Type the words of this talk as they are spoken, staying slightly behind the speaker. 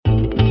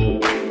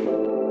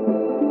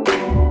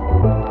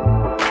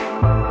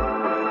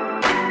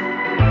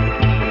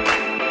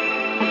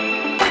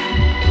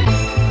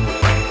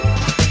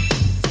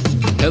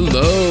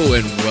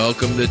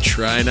Welcome to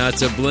Try Not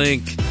to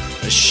Blink,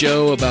 a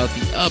show about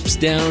the ups,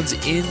 downs,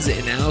 ins,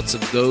 and outs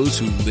of those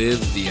who live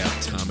the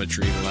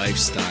optometry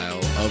lifestyle.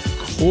 Of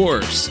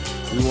course,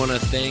 we want to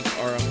thank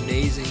our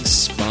amazing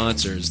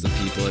sponsors, the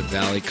people at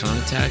Valley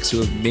Contacts, who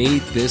have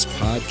made this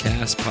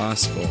podcast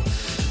possible.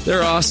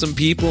 They're awesome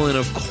people, and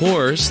of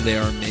course, they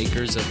are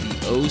makers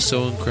of the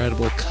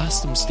oh-so-incredible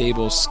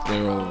custom-stable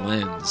scleral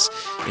lens.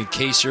 In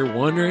case you're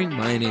wondering,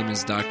 my name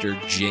is Dr.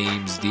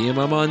 James Diem.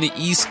 I'm on the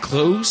East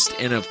Coast,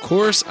 and of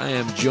course, I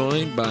am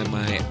joined by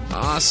my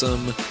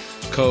awesome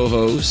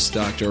co-host,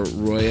 Dr.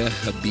 Roya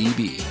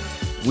Habibi.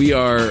 We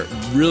are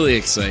really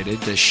excited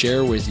to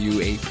share with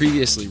you a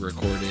previously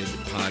recorded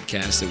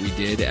podcast that we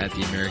did at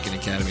the American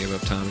Academy of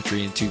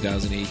Optometry in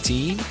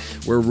 2018,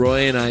 where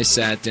Roy and I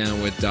sat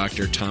down with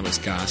Dr. Thomas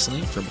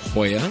Gosling from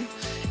Hoya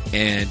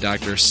and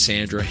Dr.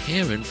 Sandra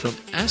Hammond from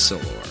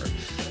Essilor.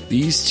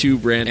 These two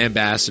brand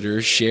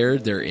ambassadors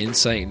shared their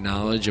insight and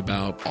knowledge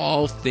about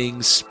all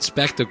things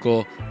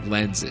spectacle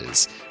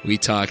lenses. We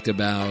talked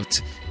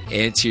about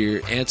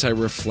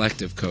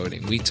anti-reflective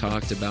coating. We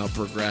talked about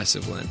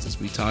progressive lenses.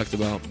 We talked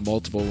about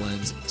multiple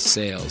lens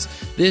sales.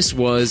 This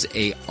was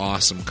an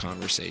awesome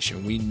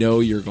conversation. We know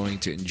you're going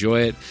to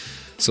enjoy it.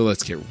 So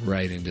let's get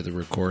right into the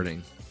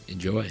recording.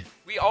 Enjoy.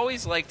 We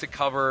always like to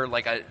cover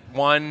like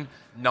one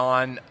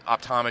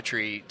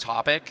non-optometry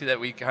topic that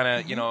we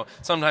kind of,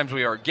 sometimes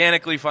we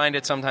organically find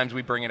it, sometimes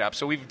we bring it up.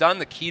 So we've done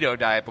the keto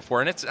diet before,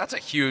 and that's a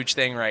huge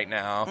thing right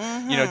now.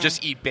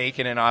 Just eat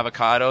bacon and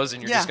avocados,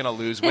 and you're just going to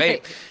lose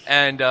weight.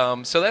 And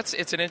so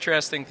it's an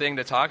interesting thing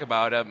to talk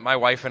about. My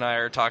wife and I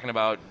are talking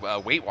about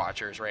Weight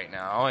Watchers right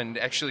now, and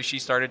actually she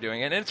started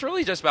doing it. And it's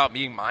really just about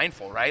being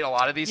mindful, right? A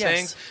lot of these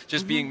things,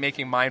 just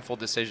making mindful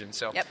decisions.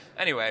 So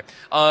anyway,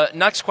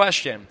 next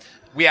question.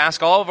 We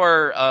ask all of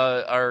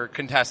our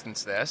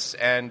contestants this,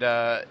 and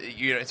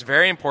it's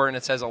very important.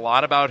 It says a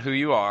lot about who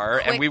you are,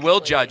 and we will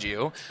judge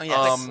you. Oh,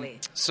 yes.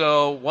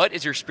 So what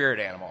is your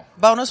spirit animal?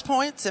 Bonus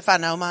points if I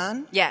know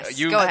mine. Yes,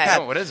 go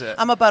ahead. What is it?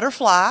 I'm a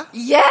butterfly.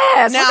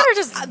 Yes. Now,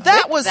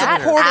 that was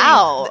according.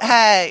 Out.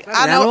 Hey,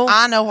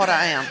 I know what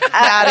I am.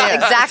 That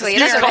is. Exactly.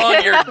 He's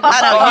calling your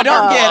I know you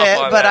don't get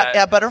it, but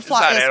a butterfly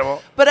it's not is.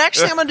 animal. But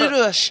actually,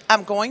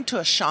 I'm going to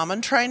a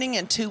shaman training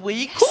in 2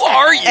 weeks. Who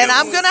are you? And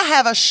I'm going to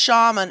have a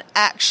shaman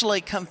actually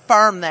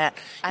confirm that.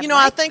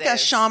 I think a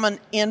this. shaman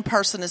in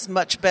person is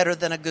much better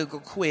than a Google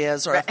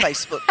quiz or a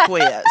Facebook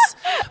quiz.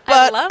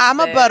 But I'm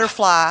a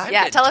butterfly.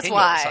 Yeah, tell us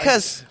why.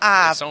 Because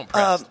I'm so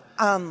impressed.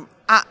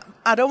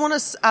 I don't want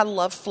to. I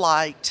love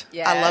flight.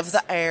 Yes. I love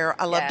the air.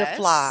 I love to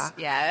fly.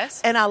 Yes.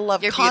 And I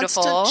love You're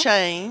constant beautiful.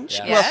 change.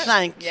 Yes. Well,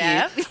 thank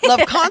you. Love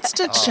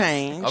constant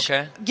change.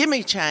 Okay. Give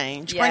me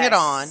change. Bring it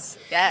on.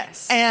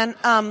 Yes. And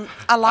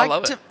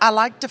I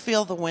like to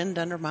feel the wind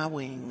under my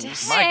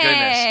wings. My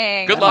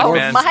goodness. Good luck,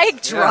 man.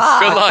 Mic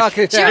drop. Good luck.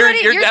 You're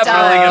You're definitely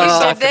done. going to You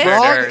stop did the this.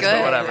 burgers, Good.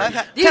 but whatever.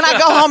 Okay. Can I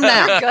go home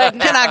now? You're good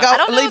now. Can I go I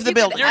don't know leave if the you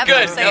building? could You're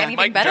ever good. say anything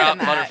Mic better drop,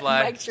 than that.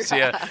 butterfly. Mic See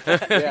ya. drop.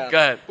 Go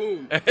ahead.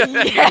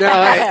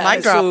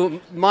 Mic drop. So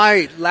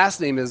my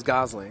last name is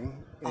Gosling,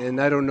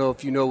 and I don't know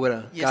if you know what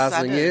a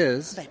Gosling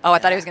is. Oh, I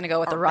thought he was going to go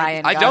with the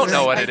Ryan. I don't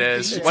know what it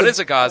is. What is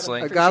a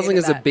gosling? A Gosling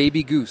is a that.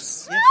 baby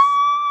goose.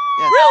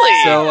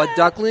 Really? So a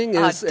duckling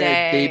is a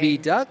dang. baby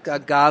duck. A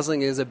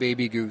Gosling is a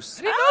baby goose.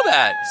 I didn't know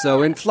that.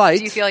 So in flight,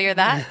 Do you feel you're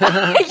that?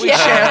 We share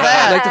I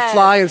that. like to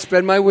fly and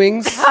spread my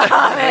wings.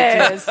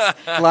 Thomas.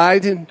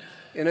 Glide in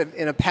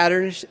a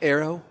patterned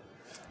arrow.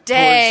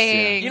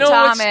 Dang, You know,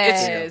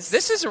 Thomas.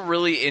 this is a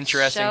really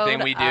interesting Showed thing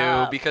we do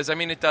up. because,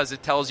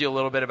 it tells you a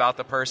little bit about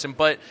the person,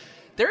 but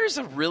there is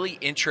a really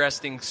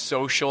interesting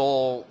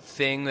social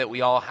thing that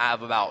we all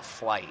have about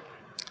flight.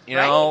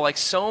 Like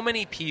so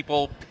many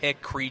people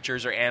pick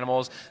creatures or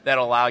animals that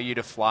allow you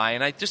to fly,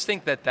 and I just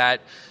think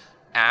that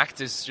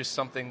act is just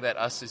something that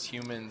us as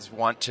humans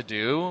want to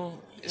do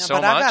so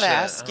but much. I got to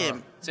that, ask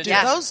him, do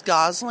Yeah. those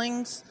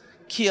goslings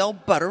kill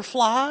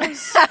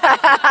butterflies?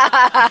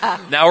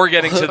 Now we're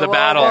getting to the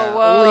battle.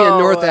 whoa. Only in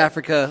North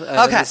Africa, in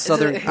Okay. the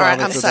southern All right,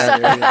 province I'm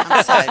of that area.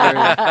 I'm safe.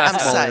 I'm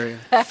Small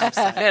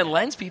safe. area. Man,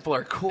 lens people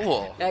are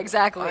cool.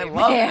 Exactly. I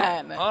love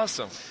Man. it.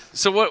 Awesome.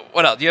 So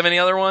what else? Do you have any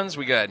other ones?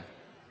 We good?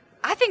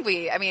 I think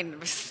they're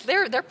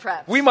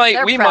prepped. We might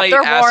They're we prepped. might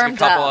They're ask a warmed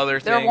couple up. other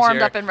things. They're warmed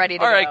here. up and ready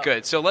to All go. right,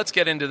 good. So let's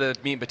get into the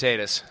meat and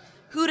potatoes.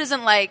 Who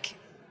doesn't like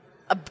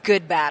a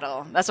good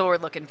battle? That's what we're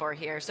looking for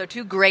here. So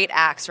 2 great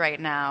acts right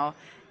now.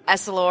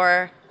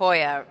 Essilor,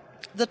 Hoya.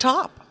 The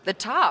top. The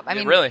top. I Yeah,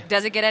 mean, really?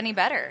 does it get any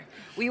better?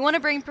 We want to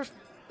bring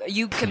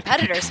you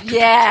competitors.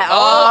 Yeah.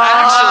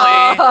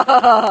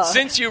 Actually,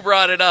 since you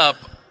brought it up,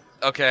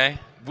 okay,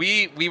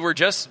 we were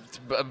just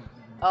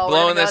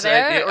blowing this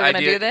idea. We're gonna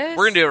do this?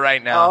 We're gonna do it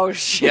right now. Oh,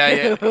 shoot.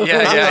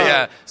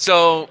 Yeah.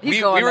 So He's we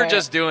going were there.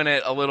 just doing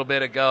it a little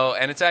bit ago,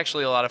 and it's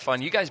actually a lot of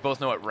fun. You guys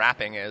both know what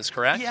rapping is,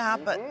 correct? Yeah,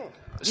 but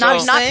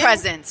not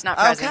presents. Not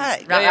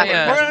presents. Okay.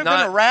 We're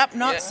going to rap,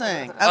 not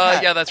sing. Okay.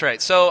 Yeah, that's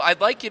right. So I'd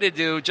like you to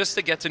do, just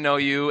to get to know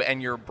you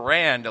and your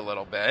brand a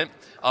little bit,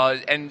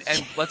 and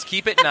let's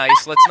keep it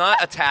nice. Let's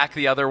not attack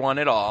the other one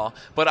at all.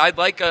 But I'd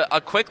like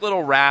a quick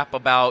little rap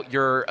about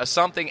your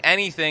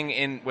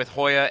anything with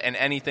Hoya and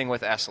anything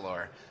with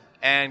Essilor.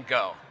 And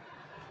go.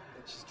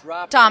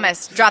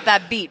 Thomas, drop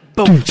that beat.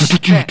 Boom.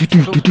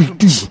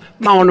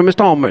 My name is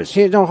Thomas.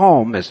 Here's no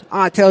homeless.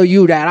 I tell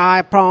you that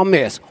I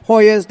promise.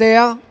 Hoya's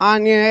there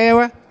on your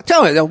area.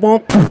 Tell me that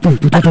won't.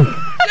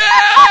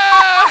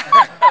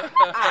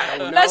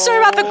 Not sure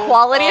about the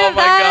quality of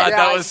that. Oh my God,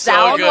 that was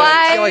so good.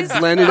 Sound-wise, like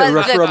blended but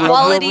it, the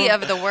quality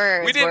of the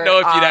words. We didn't know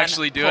if you'd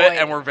actually do it,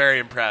 and we're very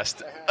impressed.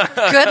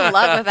 Good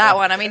luck with that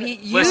one. I mean,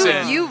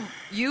 Listen, you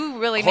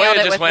really Hoya nailed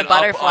it just with went the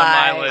butterfly. up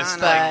on my list,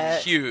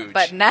 but, huge.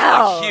 But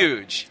now,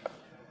 huge.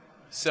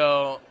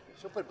 So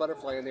She'll put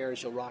butterfly in there and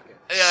she'll rock it.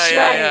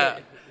 yeah.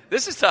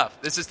 This is tough.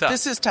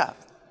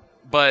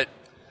 But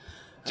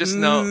just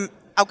know.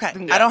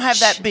 Okay, I don't have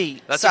that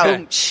beat. That's so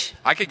okay.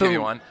 I could give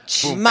you one.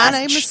 My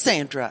name is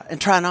Sandra, and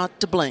try not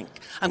to blink.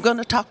 I'm going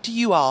to talk to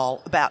you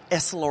all about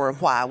Essilor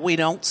and why we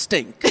don't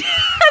stink.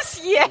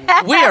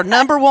 yeah. We are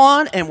number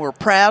one, and we're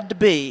proud to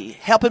be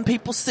helping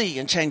people see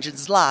and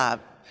changing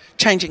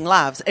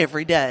lives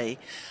every day.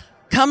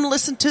 Come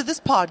listen to this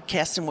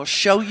podcast, and we'll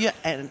show you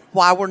and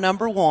why we're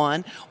number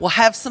one. We'll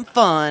have some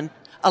fun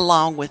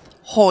along with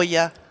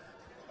Hoya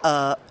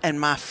and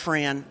my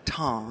friend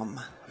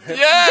Tom. Yeah!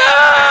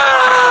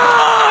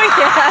 Oh,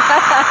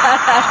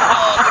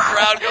 the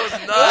crowd goes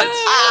nuts.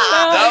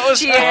 That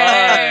was fun.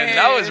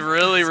 That was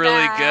really,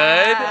 really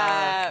good.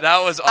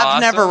 That was awesome.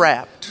 I've never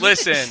rapped.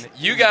 Listen,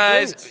 you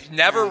guys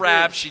never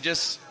rap. She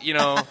just,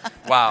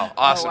 wow,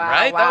 awesome,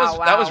 right?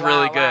 That was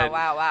really good.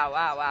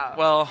 Wow.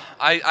 Well,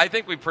 I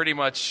think we pretty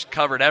much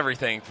covered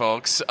everything,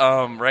 folks,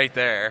 right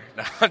there.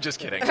 No, I'm just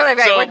kidding. Right,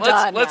 so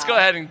let's go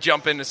ahead and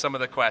jump into some of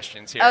the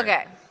questions here.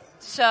 Okay,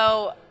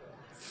 so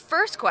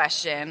first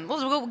question,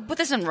 we'll put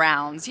this in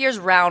rounds. Here's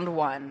round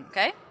one,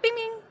 okay? Bing,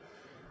 bing.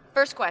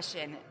 First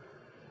question.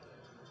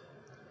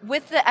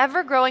 With the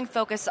ever-growing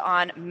focus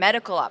on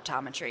medical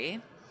optometry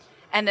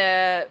and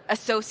the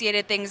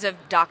associated things of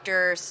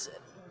doctors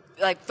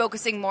like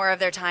focusing more of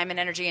their time and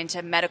energy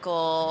into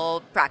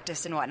medical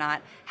practice and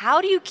whatnot,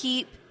 how do you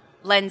keep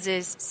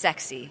lenses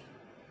sexy?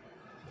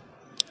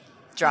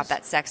 Drop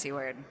that sexy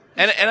word.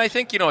 And I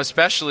think,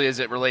 especially as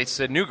it relates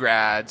to new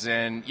grads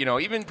and,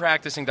 even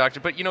practicing doctor,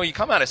 but, you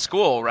come out of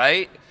school,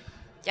 right?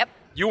 Yep.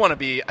 You want to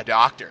be a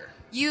doctor.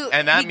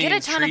 And that means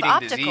get a ton treating of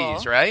optical.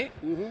 disease, right?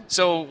 Mm-hmm.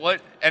 So what,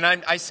 and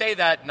I say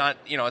that not,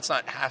 it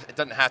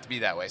doesn't have to be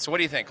that way. So what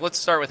do you think? Let's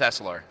start with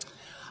Essilor.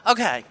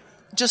 Okay.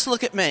 Just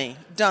look at me.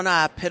 Don't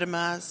I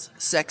epitomize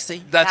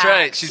sexy? That's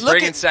right. She's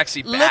bringing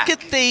sexy back. Look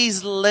at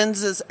these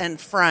lenses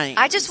and frames.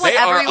 I just want They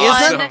are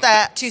everyone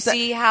awesome. to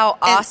see how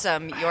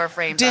awesome your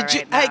frames are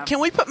right now. Hey, can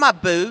we put my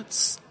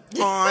boots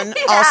on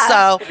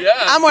also? Yeah.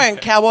 I'm wearing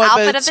cowboy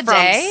Outfit boots of the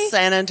from day?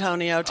 San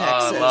Antonio,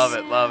 Texas. Love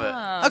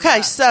it.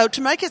 Okay, so to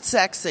make it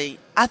sexy,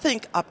 I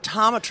think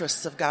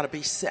optometrists have got to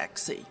be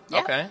sexy.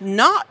 Yeah. Okay.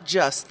 Not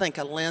just think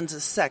a lens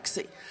is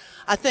sexy.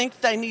 I think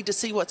they need to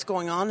see what's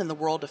going on in the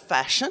world of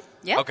fashion.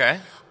 Yeah. Okay.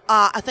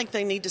 I think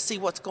they need to see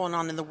what's going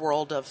on in the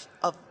world of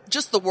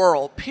just the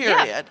world, period.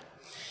 Yeah.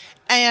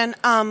 And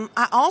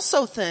I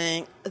also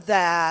think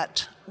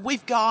that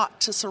we've got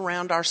to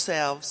surround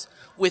ourselves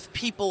with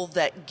people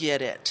that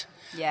get it,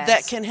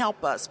 that can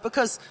help us.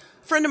 Because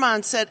a friend of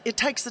mine said it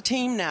takes a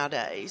team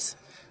nowadays.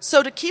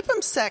 So to keep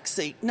them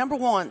sexy, number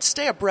one,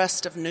 stay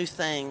abreast of new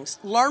things.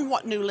 Learn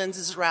what new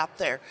lenses are out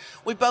there.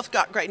 We both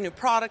got great new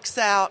products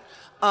out.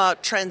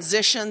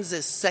 Transitions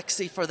is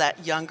sexy for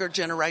that younger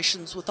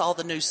generations with all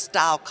the new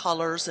style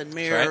colors and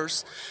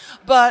mirrors.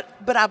 Right.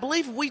 But I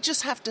believe we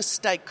just have to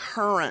stay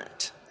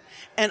current.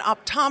 And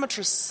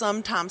optometrists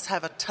sometimes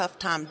have a tough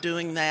time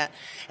doing that.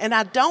 And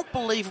I don't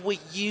believe we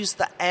use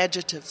the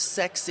adjective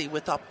sexy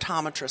with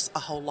optometrists a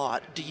whole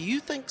lot. Do you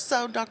think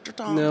so, Dr.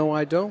 Tom? No,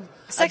 I don't.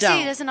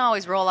 Sexy doesn't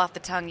always roll off the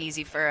tongue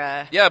easy for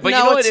a... Yeah, but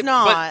no, it's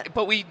not.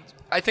 But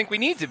I think we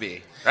need to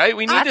be, right?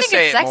 We need I to think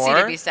say it's it sexy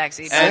more. to be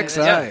sexy.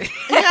 Sexy.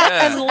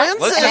 And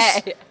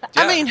lenses.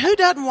 I mean, who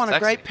doesn't want a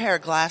Sexy. great pair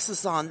of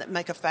glasses on that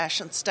make a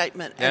fashion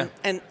statement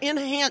and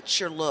enhance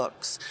your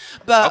looks?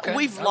 But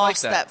we've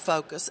lost that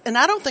focus. And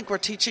I don't think we're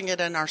teaching it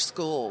in our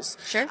schools.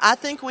 Sure. I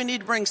think we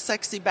need to bring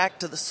sexy back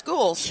to the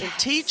schools and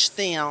teach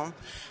them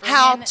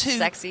how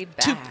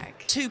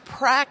to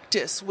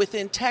practice with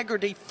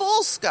integrity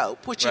full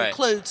scope, which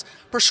includes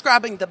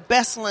prescribing the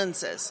best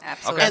lenses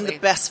and the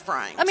best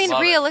frames. I mean,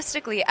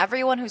 realistically,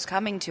 everyone who's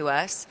coming to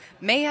us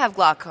may have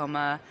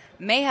glaucoma,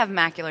 may have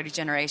macular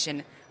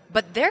degeneration,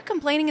 but they're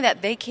complaining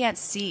that they can't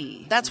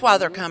see. That's why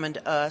they're coming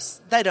to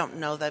us. They don't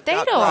know they've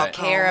got glaucoma. They don't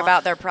care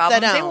about their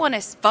problems. They want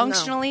to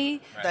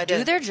functionally do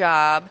do. their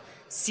job,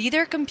 see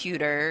their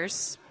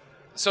computers.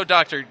 So,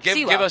 doctor,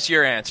 give us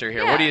your answer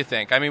here. Yeah. What do you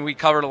think? I mean, we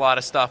covered a lot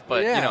of stuff,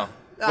 but,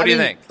 What do you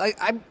think?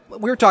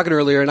 We were talking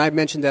earlier, and I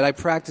mentioned that I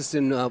practiced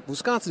in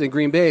Wisconsin, in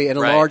Green Bay, at a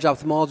large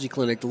ophthalmology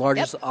clinic, the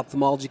largest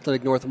ophthalmology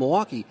clinic north of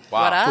Milwaukee,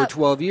 for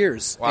 12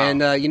 years. Wow.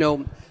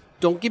 And,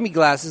 don't give me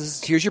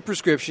glasses. Here's your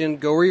prescription.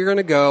 Go where you're going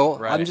to go.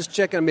 Right. I'm just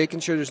checking, making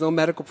sure there's no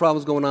medical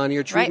problems going on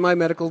here. Treat my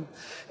medical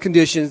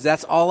conditions.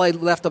 That's all I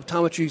left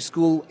optometry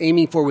school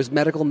aiming for was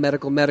medical.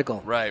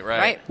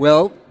 Right.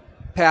 Well,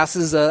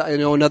 passes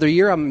another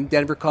year. I'm in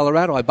Denver,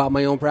 Colorado. I bought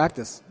my own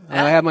practice.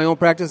 I have my own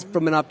practice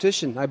from an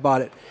optician. I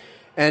bought it.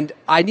 And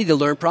I need to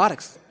learn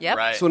products. Yep.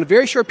 Right. So in a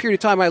very short period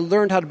of time, I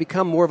learned how to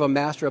become more of a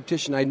master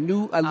optician. I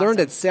learned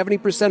that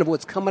 70% of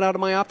what's coming out of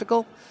my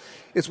optical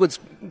is what's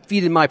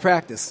feeding my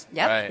practice.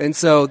 Yep. Right. And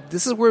so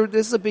this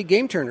is a big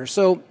game turner.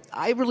 So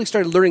I really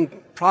started learning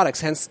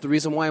products, hence the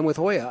reason why I'm with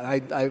Hoya.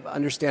 I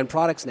understand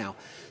products now.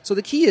 So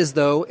the key is,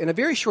 though, in a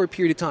very short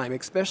period of time,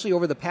 especially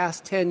over the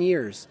past 10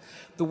 years,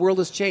 the world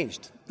has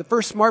changed. The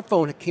first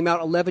smartphone came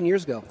out 11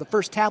 years ago. The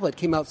first tablet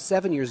came out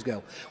 7 years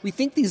ago. We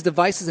think these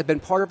devices have been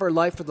part of our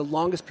life for the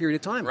longest period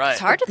of time. Right. It's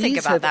hard to think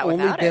about that without These have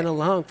without only been it.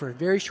 along for a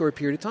very short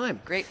period of time.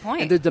 Great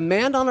point. And the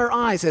demand on our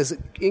eyes has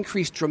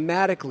increased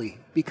dramatically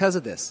because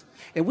of this.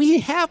 And we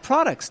have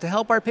products to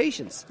help our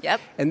patients.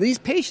 Yep. And these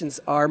patients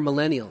are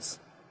millennials.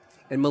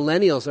 And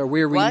millennials are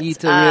where we What's need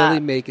to up? really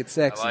make it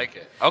sexy. I like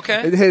it.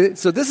 Okay.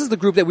 So this is the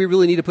group that we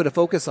really need to put a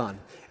focus on,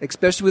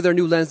 especially with our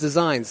new lens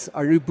designs,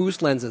 our new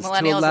boost lenses.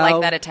 Millennials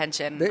like that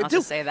attention. I'll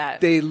just say that.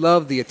 They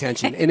love the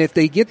attention. And if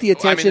they get the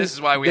attention, this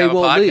is why we they have a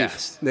won't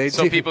podcast. leave.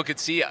 So people could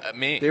see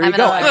me. There I'm you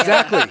go. gonna like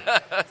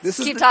Exactly. This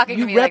Keep talking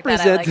to me like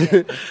that. I like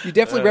it. You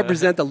definitely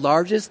represent the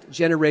largest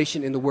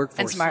generation in the workforce.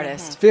 And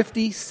smartest.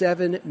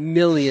 57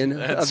 million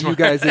of you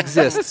guys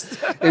exist.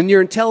 And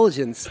your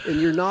intelligence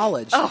and your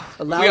knowledge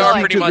allows We are you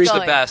pretty to much reach- the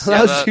best.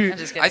 allows Yeah, you I'm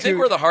just kidding. I think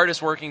we're the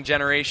hardest working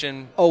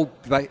generation. Oh,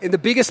 right. And the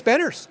biggest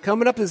spenders.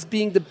 Coming up as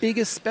being the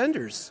biggest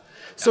spenders.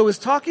 So it's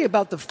talking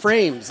about the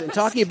frames and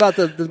talking about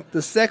the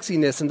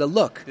sexiness and the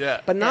look.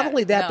 Yeah. But not Yeah.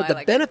 only that, No, but I the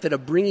like benefit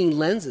of bringing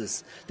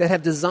lenses that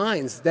have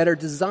designs that are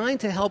designed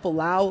to help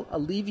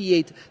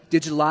alleviate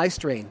digital eye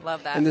strain.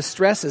 Love that. And the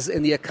stresses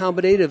and the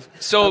accommodative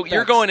So effects.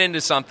 you're going into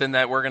something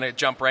that we're going to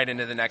jump right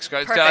into the next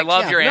guy. I Perfect.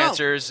 love Yeah, your no.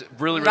 answers.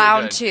 Really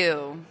Round good.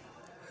 2.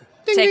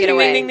 Ding, Take ding, it ding,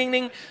 away. Ding, ding,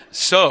 ding.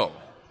 So,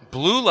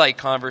 blue light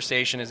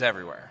conversation is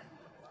everywhere.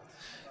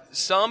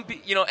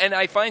 And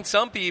I find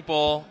some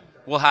people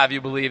will have you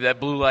believe that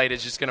blue light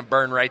is just going to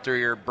burn right through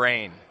your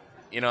brain.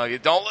 You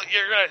don't look.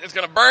 It's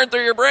going to burn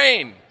through your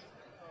brain.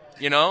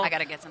 I got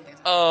to get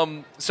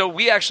something. So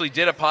we actually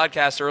did a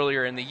podcast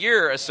earlier in the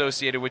year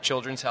associated with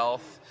children's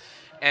health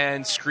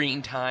and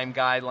screen time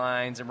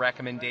guidelines and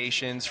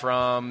recommendations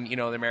from, the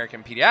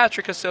American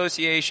Pediatric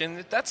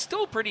Association. That's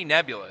still pretty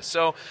nebulous.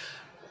 So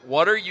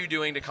what are you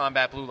doing to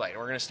combat blue light?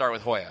 We're going to start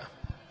with Hoya.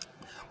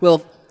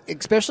 Well,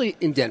 especially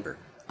in Denver.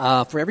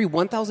 For every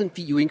 1,000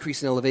 feet you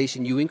increase in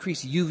elevation, you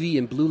increase UV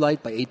and blue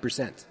light by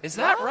 8%. Is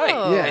that right?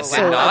 Oh, Yeah, I wow. so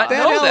did not at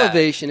that know that.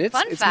 elevation, it's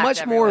Fun fact,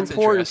 much more everyone.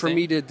 important for Interesting.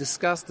 me to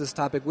discuss this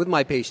topic with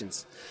my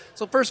patients.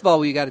 So first of all,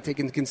 we got to take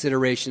into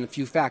consideration a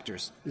few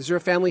factors. Is there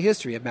a family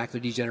history of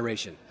macular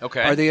degeneration?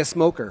 Okay. Are they a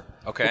smoker?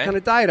 Okay. What kind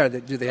of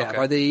diet do they have? Okay.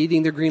 Are they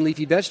eating their green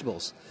leafy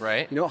vegetables?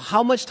 Right.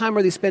 How much time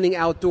are they spending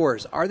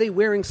outdoors? Are they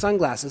wearing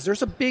sunglasses?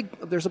 There's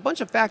a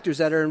bunch of factors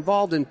that are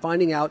involved in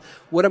finding out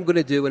what I'm going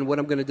to do and what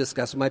I'm going to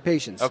discuss with my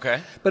patients. Okay.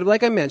 But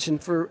like I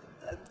mentioned, for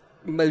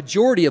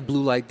majority of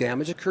blue light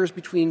damage occurs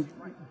between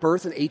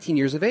birth and 18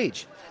 years of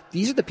age.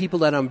 These are the people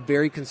that I'm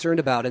very concerned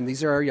about, and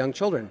these are our young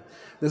children.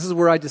 This is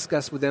where I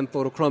discuss with them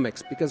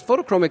photochromics, because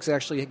photochromics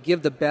actually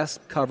give the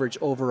best coverage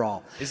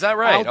overall. Is that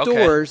right?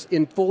 Outdoors,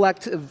 in full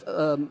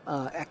in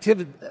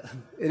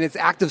its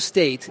active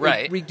state,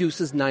 Right. it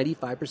reduces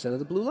 95% of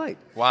the blue light.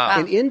 Wow.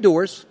 And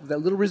indoors, that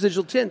little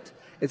residual tint,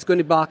 it's going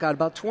to block out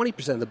about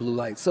 20% of the blue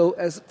light. So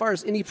as far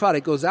as any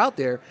product goes out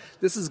there,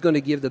 this is going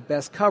to give the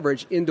best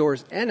coverage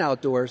indoors and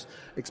outdoors,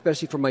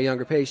 especially for my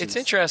younger patients. It's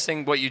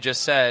interesting what you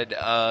just said.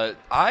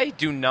 I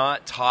do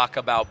not talk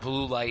about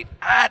blue light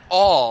at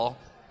all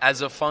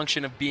as a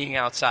function of being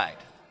outside.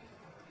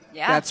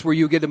 Yeah. That's where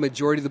you get a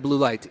majority of the blue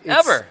light.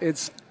 Ever.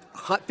 It's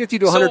 50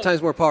 to 100 So-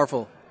 times more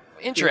powerful.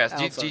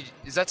 Interesting. outside.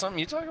 Is that something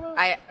you talk about?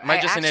 I Am I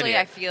just an actually,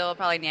 idiot? I feel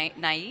probably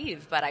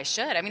naive, but I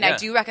should. I mean, Yeah. I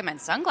do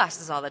recommend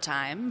sunglasses all the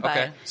time. But,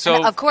 Okay, so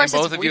and of course, and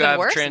both it's of you even have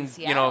worse trend, in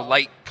Seattle.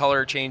 light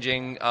color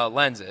changing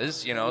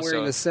lenses. I'm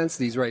wearing the so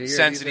sensities right here.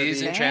 sensities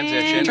These are and the-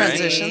 transition. Right?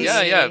 Transitions.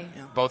 Yeah.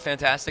 Both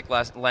fantastic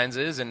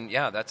lenses, and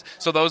that's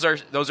so. Those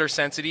are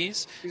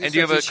sensities. These And are do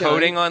you have a sensitive shine.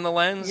 coating on the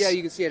lens? Yeah,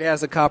 you can see it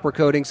has a copper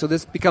coating, so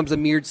this becomes a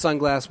mirrored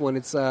sunglass when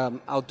it's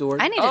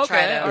outdoors. I need to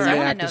try Okay, those. all I right. want to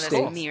know Active this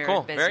state. mirrored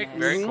Cool. business.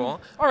 Very cool.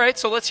 All right,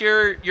 so let's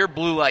hear your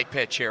blue light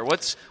pitch here.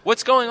 What's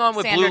going on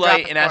with Sandra, blue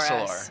light drop in it for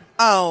Essilor? us.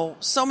 Oh,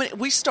 so many.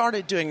 We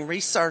started doing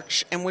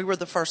research, and we were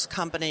the first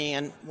company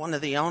and one of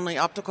the only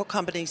optical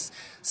companies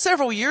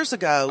several years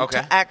ago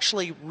Okay. to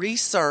actually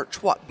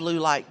research what blue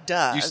light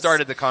does. You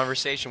started the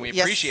conversation. We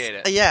appreciate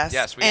it.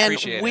 Yes. we and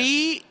appreciate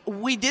it.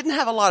 we didn't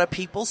have a lot of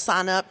people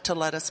sign up to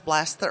let us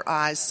blast their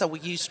eyes, so we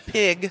used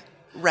pig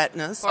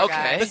retinas.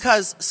 Okay.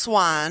 Because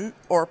swine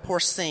or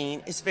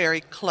porcine is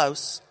very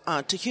close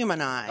to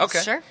human eyes.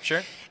 Okay.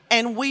 Sure.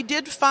 And we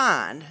did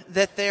find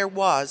that there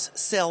was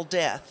cell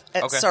death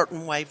at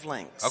certain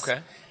wavelengths. Okay.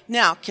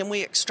 Now, can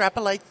we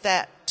extrapolate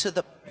that to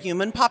the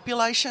human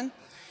population?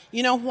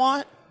 You know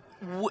what?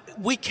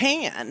 We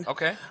can.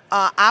 Okay.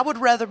 I would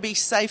rather be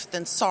safe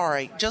than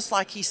sorry. Just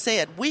like he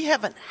said, we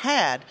haven't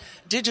had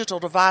digital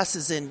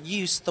devices in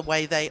use the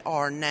way they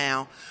are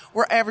now.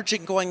 We're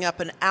averaging going up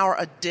an hour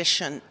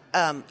addition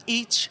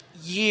each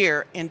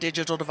year in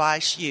digital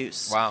device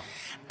use. Wow.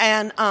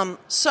 And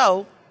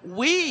so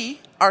we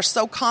are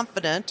so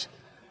confident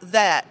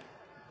that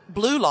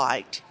blue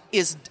light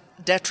is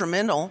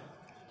detrimental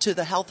to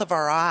the health of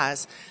our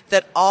eyes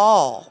that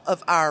all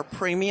of our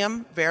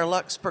premium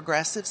Verilux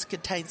progressives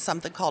contain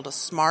something called a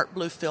smart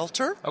blue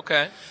filter.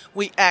 Okay.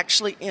 We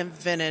actually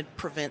invented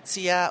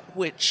Prevencia,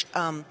 which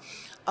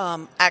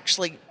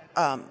actually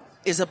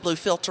is a blue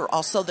filter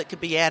also that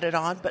could be added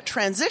on. But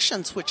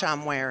Transitions, which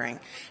I'm wearing,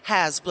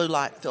 has blue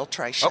light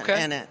filtration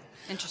in it.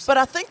 Interesting. But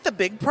I think the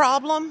big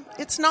problem,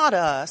 it's not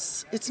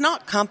us. It's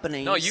not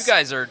companies. No, you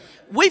guys are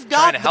We've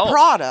got trying to the help.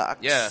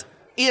 products. Yeah.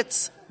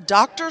 It's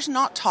doctors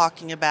not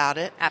talking about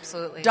it.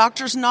 Absolutely.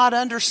 Doctors not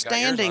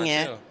understanding Got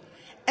yours it. on, too.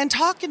 And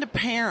talking to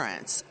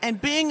parents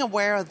and being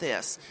aware of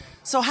this.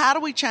 So how do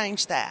we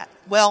change that?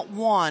 Well,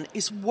 one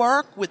is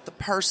work with the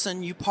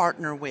person you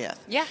partner with.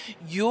 Yeah.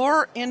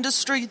 Your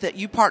industry that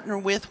you partner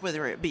with,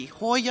 whether it be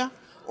Hoya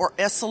or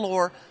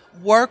Essilor,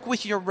 work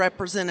with your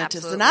representatives.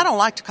 Absolutely. And I don't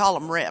like to call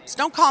them reps.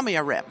 Don't call me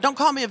a rep. Don't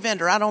call me a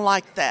vendor. I don't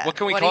like that. What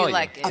can we What call do you? you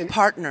like? A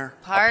partner.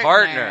 partner. All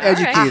right.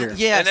 Educator.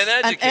 Yes, And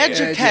an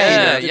educator. educator.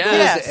 Yeah, The yeah. goal is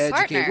Yes. to educate.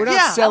 Partner. We're not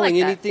Yeah, I selling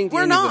like that. anything to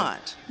We're anybody.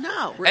 not.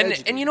 No. We're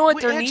And you know what?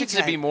 We There needs to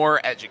educate. be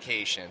more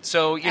education.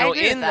 So I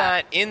agree with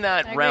that. in I that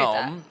agree with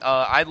realm,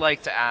 I'd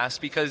like to ask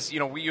because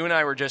you and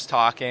I were just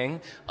talking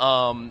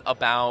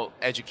about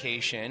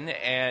education,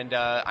 and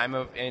I'm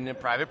in a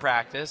private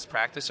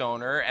practice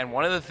owner, and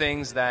one of the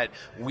things that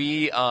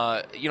we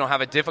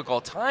have a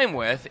difficult time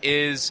with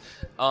is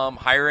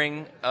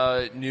hiring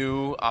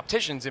new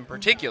opticians in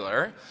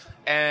particular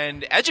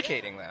and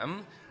educating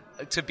them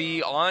to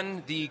be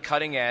on the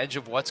cutting edge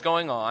of what's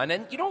going on.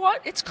 And you know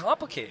what? It's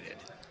complicated.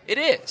 It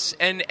is.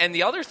 And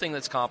the other thing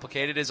that's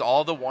complicated is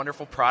all the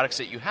wonderful products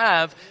that you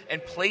have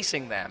and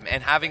placing them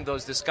and having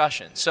those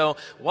discussions. So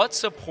what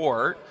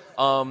support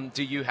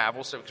do you have?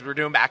 Well, because we're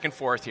doing back and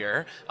forth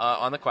here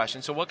on the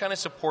question. So what kind of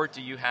support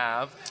do you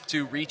have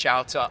to reach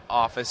out to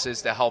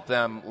offices to help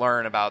them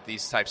learn about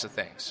these types of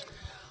things?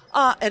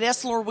 At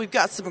Essilor, we've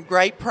got some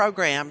great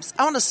programs.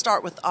 I want to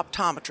start with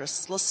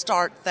optometrists. Let's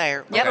start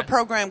there. We have a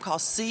program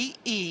called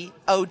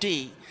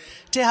CEOD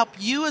to help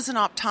you as an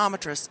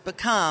optometrist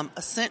become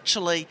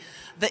essentially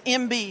the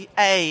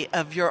MBA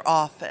of your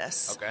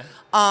office. Okay.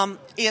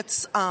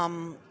 It's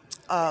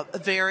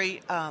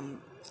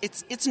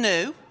it's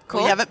new.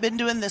 Cool. We haven't been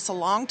doing this a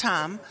long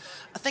time.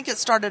 I think it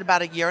started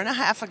about a year and a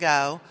half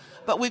ago,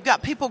 but we've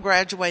got people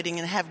graduating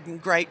and having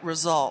great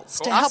results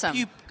to Awesome. help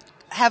you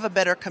have a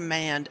better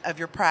command of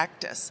your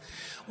practice.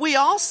 We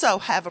also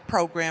have a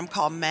program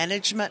called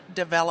Management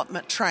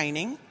Development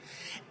Training,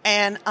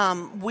 and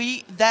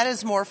that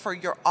is more for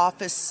your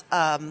office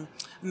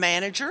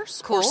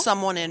managers or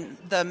someone in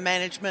the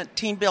management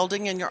team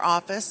building in your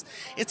office.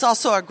 It's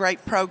also a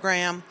great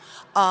program.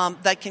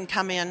 They can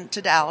come in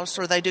to Dallas,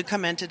 or they do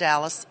come into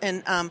Dallas,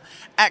 and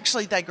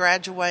actually they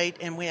graduate,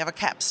 and we have a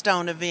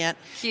capstone event.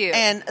 Cute.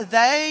 And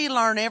they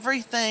learn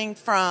everything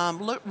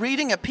from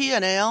reading a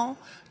P&L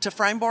to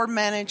frame-board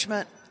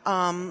management,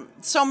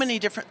 so many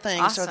different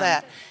things Awesome. are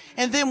that.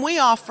 And then we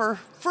offer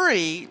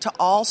free to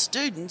all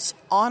students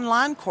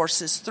online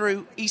courses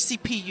through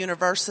ECP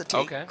University.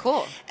 Okay.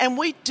 Cool. And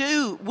we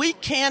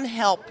can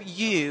help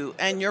you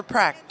and your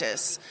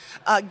practice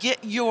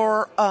get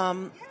your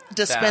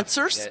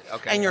dispensers Yeah,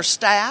 okay. and your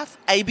staff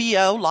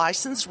ABO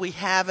licensed. We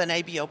have an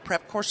ABO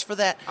prep course for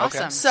that.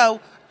 Awesome.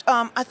 So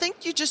I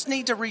think you just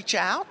need to reach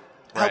out.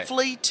 Right.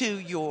 Hopefully to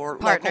your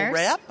Partners. local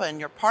rep and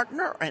your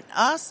partner and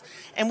us,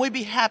 and we'd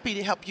be happy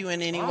to help you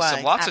in any Awesome.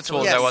 way. Lots of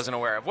tools Yes. I wasn't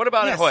aware of. What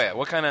about at Yes. Hoya?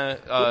 What kind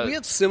of... We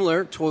have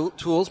similar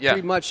tools, Yeah.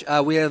 pretty much.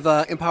 We have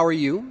Empower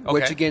You,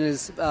 which again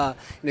is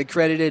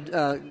accredited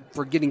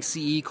for getting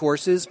CE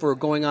courses for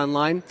going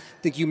online.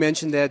 I think you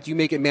mentioned that you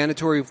make it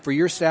mandatory for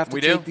your staff to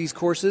We take do. these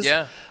courses,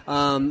 Yeah.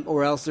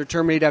 or else they're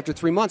terminated after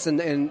 3 months.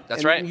 And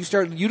That's right. You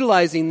start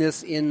utilizing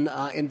this in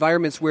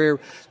environments where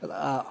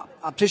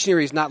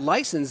opticianry is not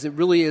licensed. It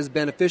really is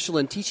beneficial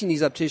in teaching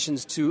these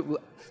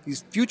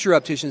future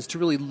opticians to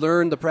really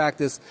learn the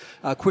practice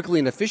quickly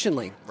and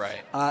efficiently.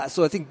 Right.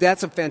 So I think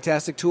that's a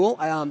fantastic tool.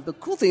 The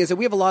cool thing is that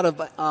we have a lot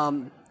of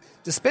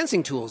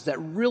dispensing tools that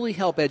really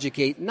help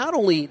educate not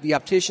only the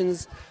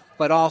opticians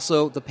but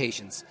also the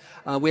patients.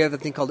 We have a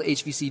thing called the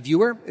HVC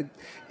Viewer.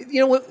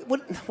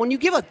 When you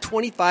give a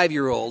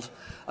 25-year-old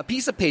a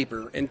piece of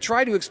paper and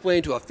try to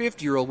explain to a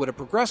 50-year-old what a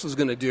progressive is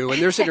going to do,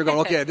 and they're sitting there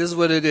going, okay, this is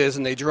what it is,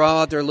 and they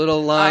draw out their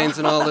little lines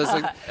and all this.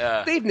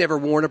 They've never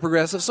worn a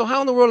progressive, so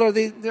how in the world are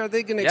they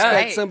going to expect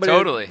right. somebody,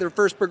 Totally. their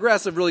first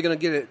progressive, really going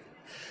to get it?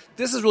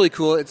 This is really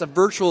cool. It's a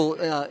virtual,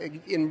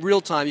 in real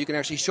time, you can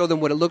actually show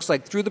them what it looks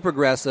like through the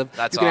progressive.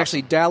 That's You can awesome.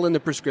 actually dial in the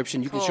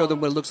prescription. You can show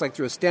them what it looks like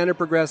through a standard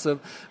progressive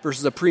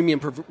versus a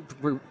premium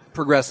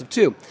progressive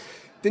too.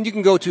 Then you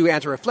can go to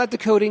anti-reflective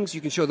coatings.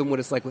 You can show them what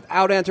it's like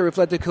without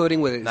anti-reflective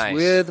coating, what it's Nice.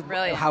 with,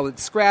 Brilliant. how it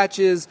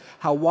scratches,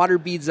 how water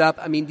beads up.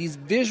 I mean, these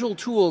visual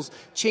tools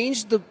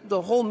change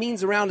the whole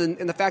means around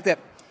and the fact that,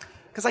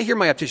 because I hear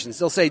my opticians,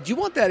 they'll say, do you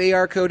want that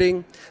AR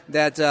coating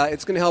that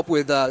it's going to help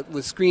with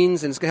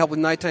screens and it's going to help with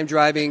nighttime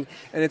driving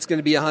and it's going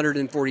to be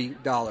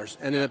 $140?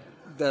 And then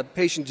the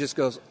patient just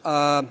goes,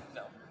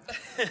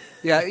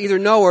 yeah, either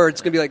no or it's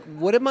going to be like,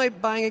 what am I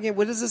buying again?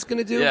 What is this going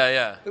to do?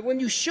 Yeah. But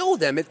when you show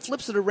them, it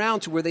flips it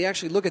around to where they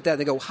actually look at that and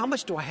they go, how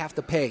much do I have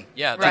to pay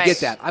Yeah, to Right. get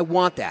that? I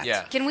want that.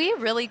 Yeah. Can we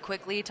really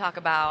quickly talk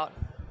about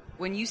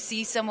when you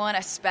see someone,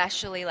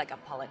 especially like a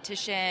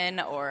politician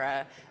or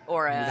a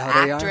Without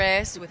AR?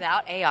 actress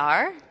without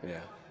AR? Yeah.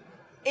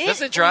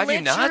 Doesn't it drive you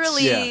nuts?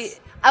 literally- Yes.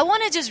 I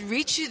want to just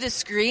reach you the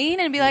screen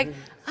and be like,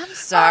 I'm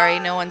sorry,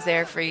 no one's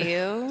there for you.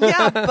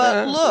 Yeah,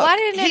 but look, Why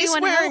didn't he's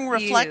anyone wearing help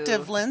you?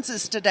 reflective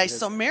lenses today,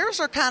 so mirrors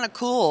are kind of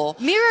cool.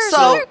 Mirrors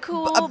So- are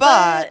cool,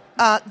 but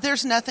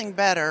there's nothing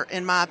better,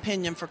 in my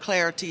opinion, for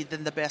clarity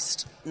than the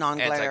best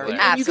non-glare,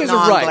 Anti-glare. And you guys are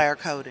non-glare right.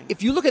 coating.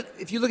 If you look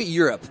at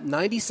Europe,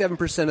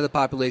 97% of the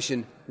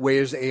population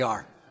wears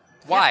AR.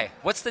 Why?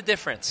 What's the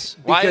difference?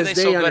 Why Because are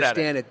they so good at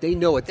understand it? it. They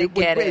know it. They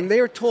get it. And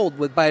they're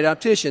told by an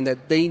optician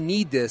that they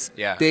need this.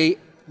 Yeah. They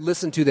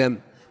listen to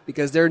them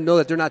because they know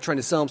that they're not trying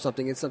to sell them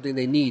something. It's something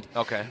they need.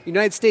 Okay.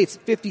 United States,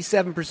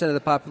 57% of the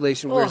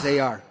population wears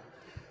AR.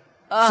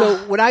 So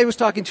when I was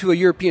talking to a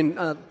European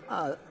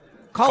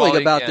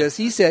colleague about yeah. this,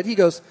 he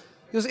goes,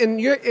 in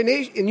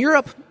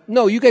Europe,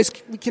 no, you guys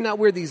we cannot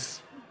wear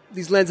these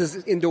lenses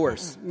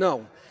indoors.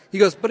 No. He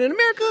goes, but in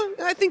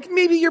America, I think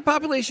maybe your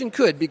population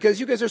could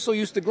because you guys are so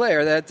used to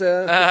glare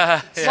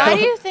that. Why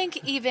do you think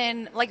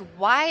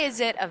why is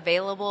it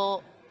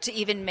available to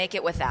even make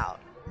it without?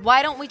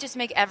 Why don't we just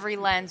make every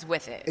lens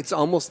with it? It's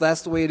almost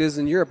that's the way it is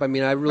in Europe. I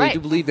mean, I really Right. do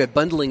believe that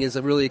bundling is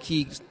a really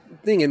key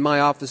thing in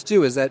my office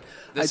too. Is that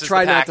This I is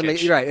try the not to make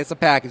package. you're right. It's a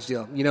package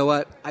deal. You know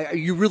what?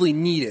 You really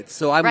need it,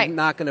 so I'm Right.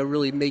 not going to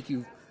really make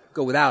you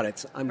go without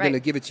it. I'm Right. going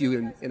to give it to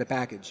you in a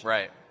package.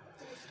 Right.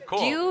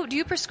 Cool. Do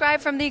you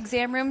prescribe from the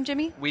exam room,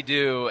 Jimmy? We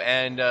do,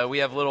 and we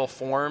have little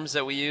forms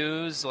that we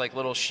use, like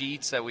little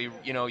sheets that we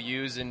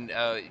use in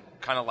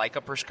kind of like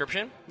a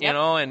prescription, Yep.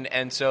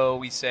 and so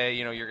we say,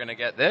 you're going to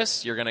get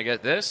this, you're going to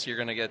get this, you're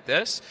going to get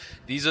this.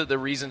 These are the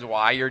reasons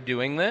why you're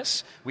doing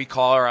this. We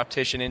call our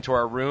optician into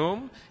our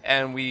room,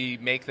 and we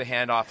make the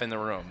handoff in the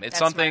room. It's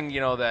That's something,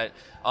 that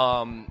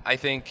I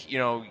think,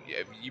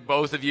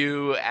 both of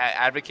you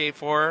advocate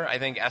for. I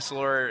think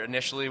Essilor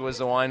initially was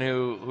the one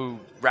who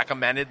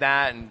recommended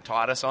that and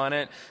taught us on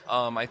it.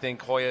 I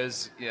think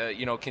Hoya's,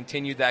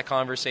 continued that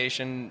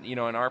conversation, in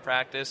our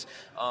practice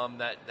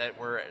that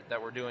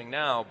we're doing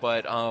now.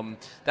 But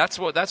that's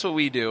what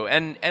we do.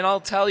 And I'll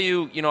tell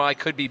you, I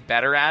could be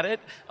better at it.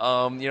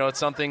 It's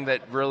something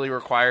that really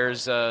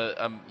requires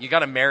you got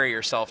to marry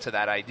yourself to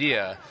that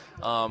idea.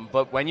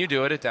 But when you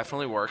do it, it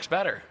definitely works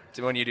better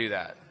when you do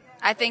that.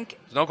 I think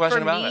There's no question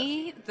for about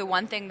me, the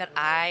one thing that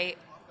I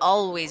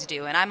always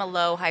do, and I'm a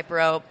low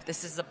hyperope,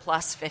 this is a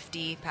plus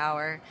 50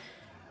 power,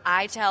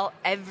 I tell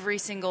every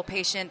single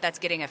patient that's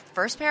getting a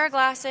first pair of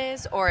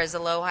glasses or is a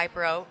low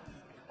hyperope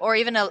or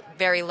even a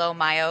very low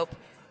myope,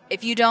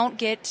 if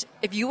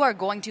you are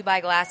going to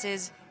buy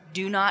glasses,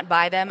 do not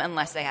buy them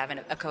unless they have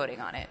a coating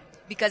on it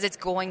because it's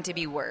going to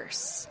be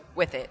worse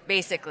with it,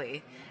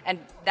 basically. And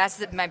that's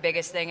my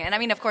biggest thing. And I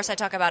mean, of course, I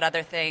talk about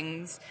other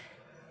things,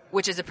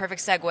 which is a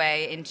perfect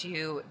segue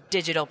into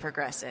digital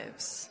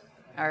progressives.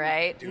 All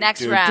right?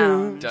 Next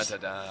round. Da, da,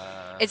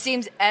 da. It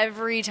seems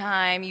every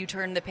time you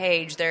turn the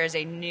page, there is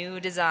a new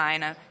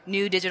design, a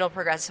new digital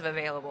progressive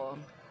available.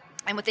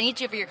 And within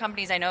each of your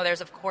companies, I know there's,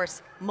 of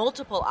course,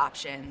 multiple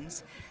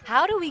options.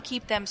 How do we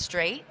keep them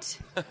straight?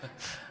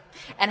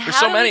 And There's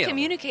how so do many we of them.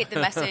 communicate the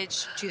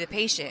message to the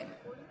patient?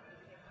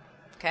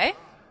 Okay?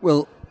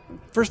 Well,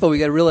 first of all, we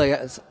got to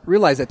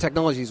realize that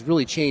technology has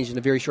really changed in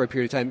a very short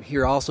period of time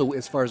here also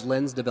as far as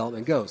lens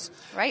development goes.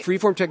 Right.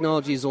 Freeform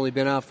technology has only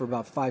been out for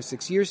about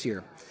 5-6 years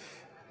here.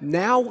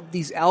 Now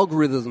these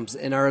algorithms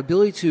and our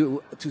ability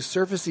to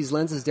surface these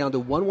lenses down to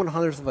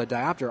 1/100th of a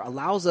diopter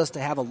allows us to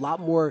have a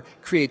lot more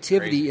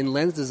creativity in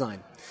lens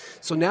design.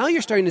 So now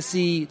you're starting to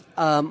see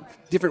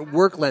different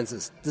work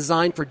lenses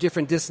designed for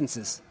different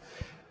distances.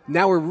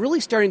 Now we're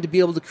really starting to be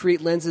able to create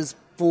lenses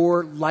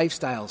for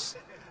lifestyles.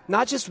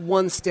 Not just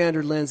one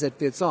standard lens that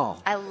fits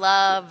all. I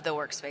love the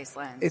workspace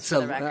lens. It's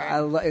for the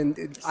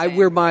record. I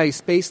wear my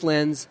space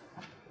lens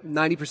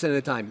 90% of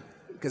the time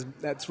because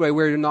that's what I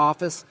wear in the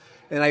office,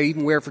 and I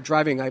even wear it for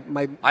driving. I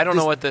don't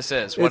know what this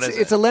is. What is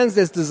it? It's a lens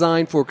that's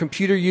designed for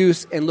computer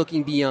use and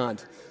looking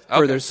beyond.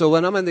 further. So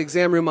when I'm in the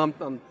exam room, I'm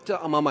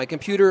on my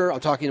computer, I'm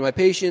talking to my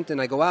patient,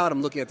 and I go out,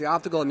 I'm looking at the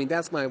optical. I mean,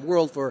 that's my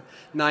world for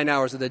 9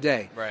 hours of the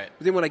day. Right.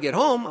 But then when I get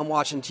home, I'm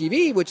watching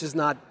TV, which is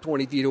not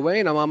 20 feet away,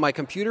 and I'm on my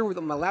computer with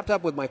my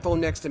laptop with my phone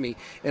next to me,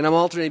 and I'm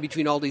alternating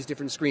between all these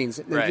different screens.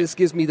 And this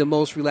gives me the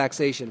most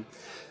relaxation.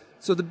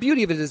 So the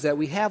beauty of it is that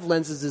we have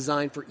lenses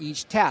designed for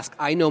each task.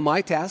 I know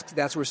my task.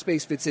 That's where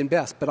space fits in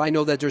best. But I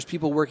know that there's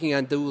people working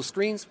on dual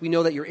screens. We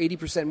know that you're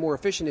 80% more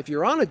efficient if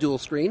you're on a dual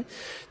screen.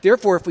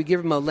 Therefore, if we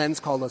give them a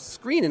lens called a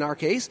screen in our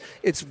case,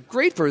 it's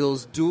great for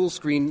those dual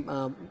screen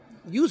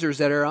users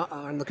that are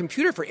on the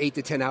computer for 8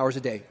 to 10 hours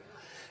a day.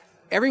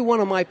 Every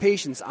one of my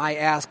patients, I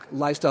ask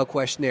lifestyle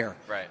questionnaire.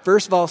 Right.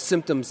 First of all,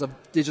 symptoms of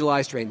digital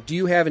eye strain. Do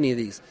you have any of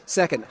these?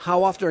 Second,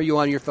 how often are you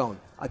on your phone,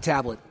 a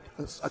tablet,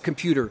 a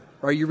computer?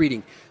 Or are you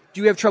reading? Do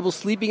you have trouble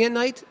sleeping at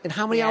night? And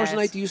how many hours a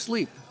night do you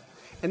sleep?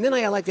 And then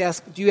I like to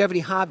ask, do you have any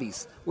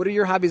hobbies? What are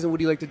your hobbies and what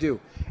do you like to do?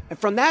 And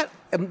from that,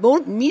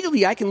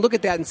 immediately I can look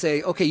at that and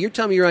say, okay, you're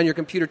telling me you're on your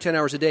computer 10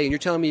 hours a day and you're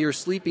telling me you're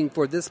sleeping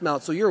for this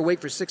amount, so you're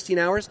awake for 16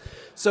 hours.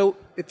 So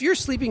if you're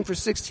sleeping for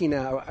 16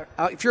 hours,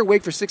 if you're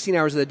awake for 16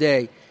 hours of the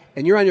day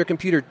and you're on your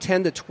computer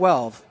 10 to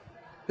 12,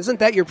 isn't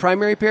that your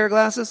primary pair of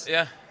glasses?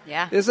 Yeah.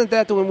 Yeah. Isn't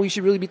that the one we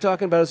should really be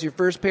talking about as your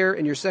first pair,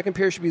 and your second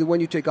pair should be the one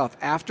you take off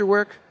after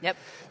work? Yep.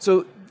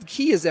 So the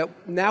key is that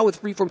now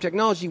with freeform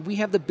technology, we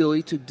have the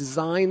ability to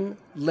design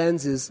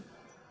lenses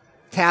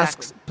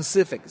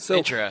task-specific. So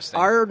interesting.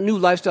 Our new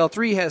Lifestyle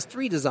 3 has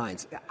 3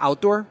 designs: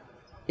 outdoor,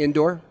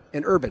 indoor,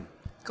 and urban.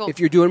 Cool. If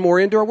you're doing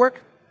more indoor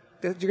work,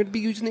 you're going to be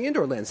using the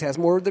indoor lens. It has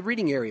more of the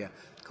reading area.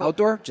 Cool.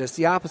 Outdoor, just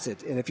the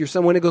opposite. And if you're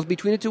someone that goes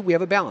between the two, we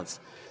have a balance.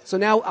 So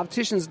now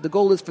opticians, the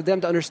goal is for them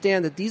to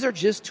understand that these are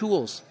just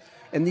tools.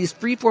 And these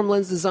freeform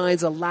lens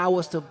designs allow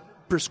us to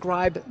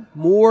prescribe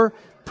more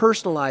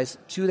personalized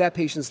to that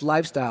patient's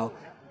lifestyle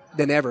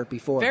than ever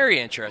before. Very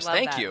interesting. Love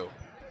Thank that. you.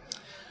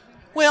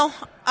 Well,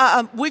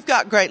 we've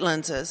got great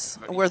lenses.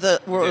 We're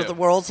the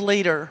world's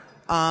leader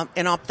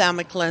in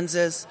ophthalmic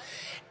lenses.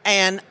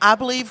 And I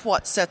believe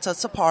what sets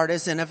us apart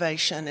is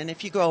innovation. And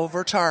if you go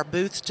over to our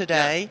booth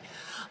today,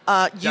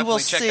 you will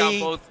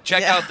see...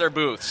 Check out their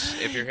booths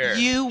if you're here.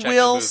 You Check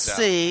will the booths out.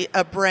 see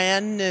a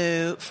brand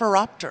new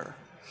phoropter.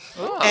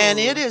 Oh. And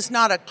it is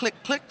not a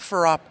click-click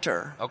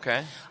phoropter.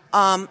 Okay.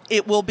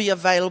 It will be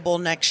available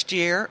next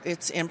year.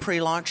 It's in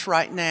pre-launch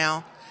right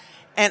now.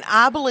 And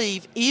I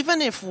believe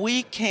even if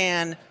we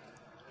can,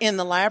 in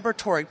the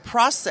laboratory,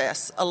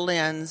 process a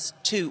lens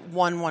to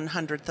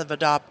 1/100th of a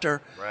diopter,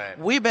 right,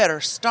 we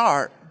better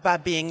start by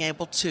being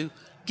able to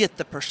get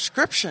the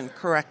prescription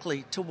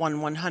correctly to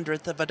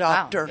 1/100th of a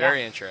diopter. Wow.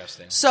 Very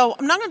interesting. So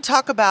I'm not going to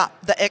talk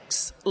about the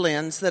X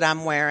lens that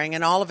I'm wearing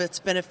and all of its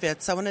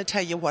benefits. I want to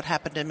tell you what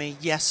happened to me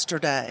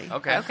yesterday.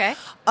 Okay.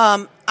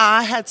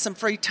 I had some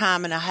free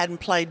time and I hadn't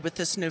played with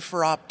this new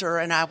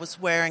phoropter, and I was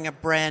wearing a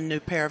brand new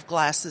pair of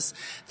glasses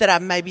that I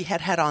maybe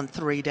had on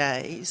 3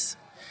 days.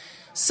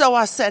 So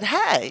I said,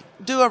 hey,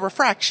 do a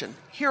refraction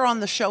here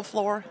on the show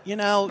floor. You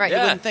know, Right. you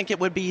Yeah. wouldn't think it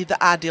would be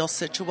the ideal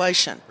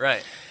situation.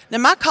 Right. Now,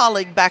 my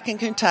colleague back in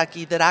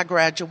Kentucky that I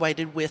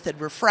graduated with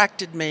had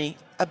refracted me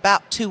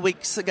about 2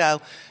 weeks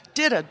ago,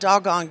 did a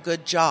doggone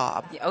good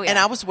job. Oh, yeah. And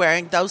I was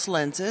wearing those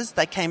lenses.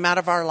 They came out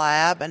of our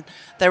lab, and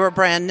they were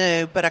brand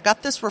new. But I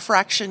got this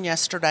refraction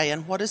yesterday,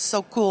 and what is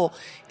so cool,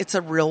 it's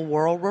a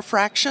real-world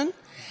refraction,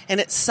 and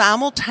it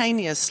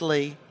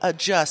simultaneously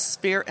adjusts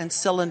sphere and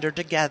cylinder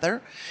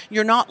together.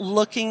 You're not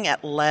looking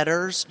at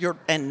letters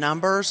and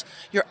numbers.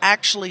 You're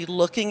actually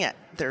looking at,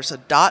 there's a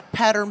dot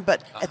pattern,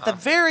 but at the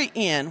very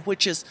end,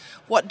 which is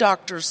what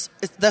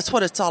that's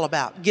what it's all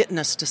about, getting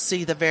us to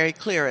see the very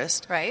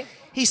clearest. Right.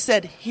 He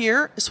said,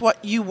 here is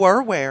what you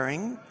were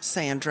wearing,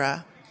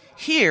 Sandra.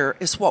 Here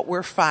is what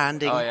we're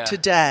finding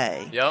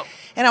today. Yep.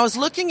 And I was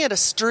looking at a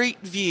street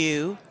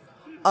view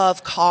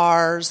of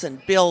cars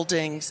and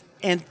buildings,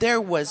 and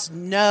there was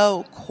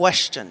no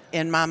question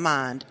in my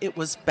mind it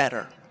was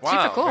better. Wow.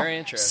 Super cool. Very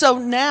interesting. So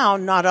now,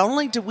 not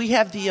only do we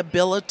have the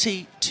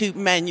ability to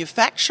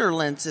manufacture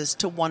lenses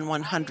to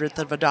 1/100th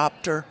of a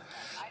diopter,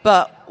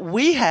 but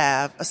we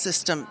have a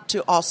system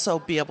to also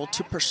be able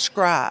to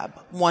prescribe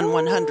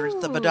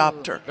 1/100th of a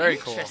diopter. Very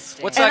cool.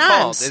 Interesting. What's And that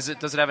I'm called?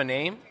 Does it have a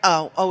name?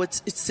 Oh,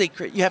 it's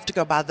secret. You have to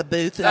go by the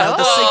booth and know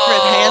the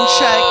secret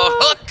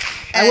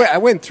handshake. I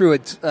went through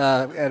it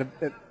at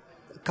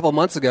a couple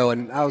months ago,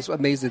 and I was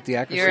amazed at the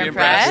accuracy. You're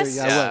impressed?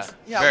 Yeah, I was.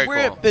 Yeah, Very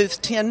we're cool. at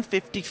booth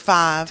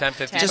 1055.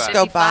 1055. Just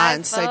go by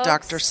and 1055, say folks.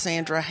 Dr.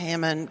 Sandra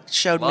Hammond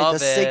showed Love me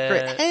the it.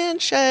 secret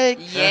handshake.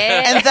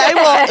 Yeah. And they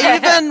will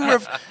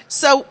even...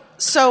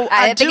 So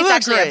I think do it's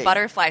actually agree. a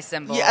butterfly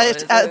symbol. Yeah,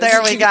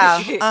 there we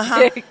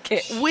go.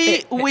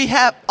 We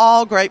have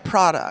all great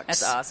products.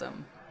 That's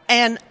awesome.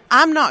 And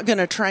I'm not going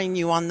to train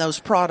you on those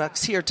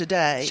products here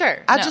today. Sure,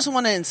 I no. just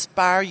want to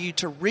inspire you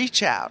to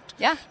reach out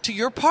to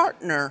your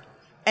partner.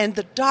 And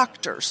the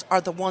doctors are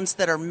the ones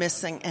that are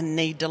missing and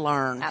need to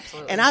learn.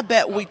 Absolutely. And I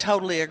bet we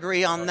totally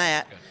agree on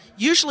that.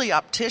 Usually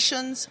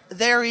opticians,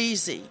 they're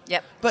easy.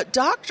 Yep. But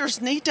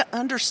doctors need to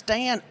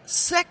understand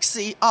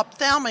sexy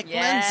ophthalmic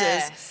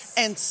lenses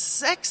and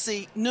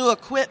sexy new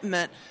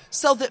equipment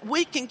so that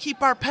we can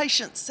keep our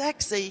patients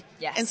sexy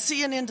and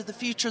seeing into the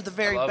future the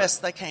very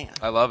best they can.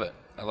 I love it.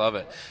 I love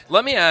it.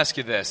 Let me ask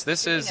you this.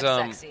 This is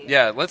sexy.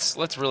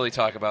 let's really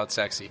talk about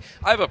sexy.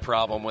 I have a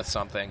problem with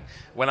something.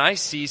 When I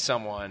see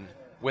someone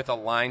with a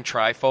line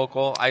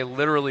trifocal, I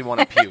literally want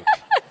to puke.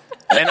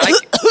 And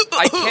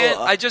I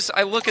can't.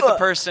 I look at the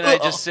person and I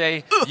just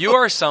say, "You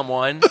are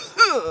someone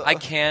I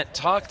can't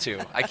talk to.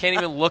 I can't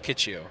even look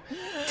at you."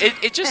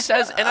 It just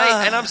says, and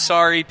I'm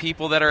sorry,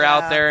 people that are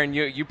out there, and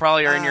you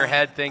probably are in your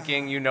head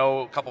thinking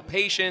a couple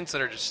patients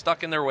that are just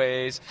stuck in their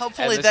ways.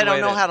 Hopefully, they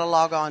don't know how to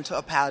log on to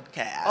a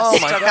podcast. Oh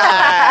my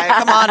God!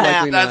 Come on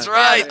now. That's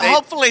right.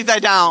 Hopefully, they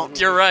don't.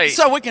 You're right.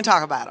 So we can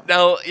talk about them.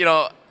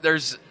 No,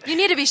 there's. You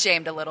need to be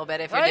shamed a little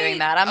bit if you're doing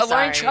that. I'm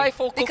sorry. Line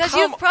trifocal, because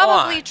come you've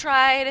probably on.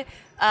 tried.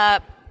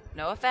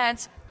 No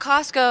offense,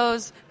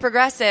 Costco's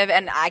Progressive,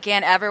 and I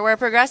can't ever wear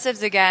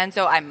Progressives again,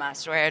 so I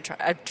must wear a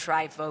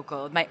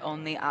trifocal, my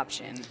only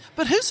option.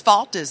 But whose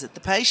fault is it?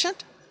 The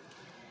patient?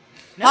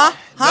 No.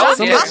 Huh?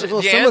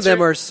 Some of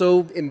them are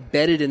so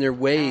embedded in their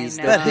ways.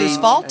 I know. But whose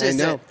fault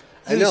is I know. it?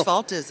 Whose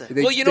fault is it?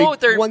 They, Well, you know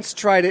what they're once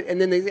tried it, and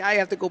then I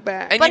have to go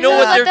back. And But you know no,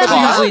 what they're that's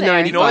taught? usually there.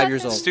 95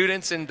 years old.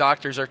 Students and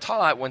doctors are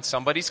taught when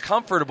somebody's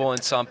comfortable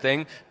in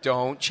something,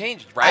 don't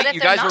change it, But right? if You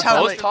they're guys were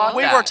not both taught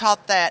we that. were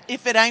taught that.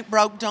 If it ain't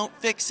broke, don't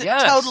fix it.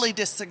 Yes. Totally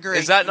disagree.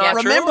 Is that not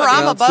true? Remember, I mean,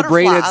 I'm a It's the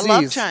brain butterfly. that I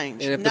love sees.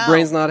 change. And if No. the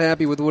brain's not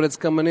happy with what it's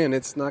coming in,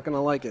 it's not going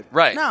to like it.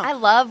 Right. No. I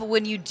love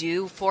when you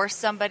do force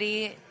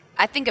somebody.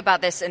 I think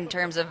about this in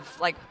terms of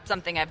like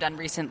something I've done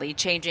recently,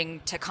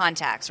 changing to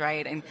contacts,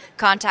 right? And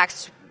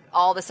contacts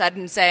all of a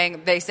sudden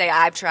they say,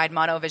 I've tried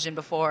monovision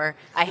before,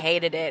 I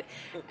hated it.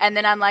 And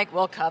then I'm like,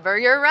 well, cover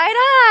your right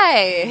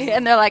eye.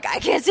 And they're like, I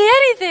can't see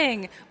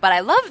anything, but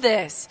I love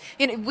this.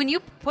 When you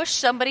push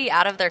somebody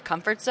out of their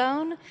comfort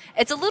zone,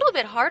 it's a little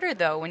bit harder,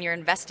 though, when you're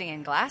investing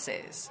in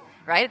glasses.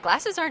 Right?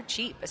 Glasses aren't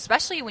cheap,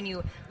 especially when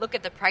you look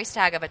at the price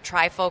tag of a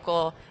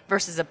trifocal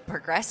versus a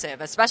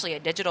progressive, especially a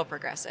digital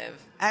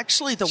progressive.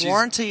 Actually, the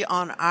warranty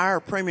on our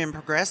premium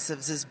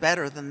progressives is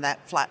better than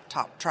that flat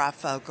top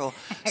trifocal.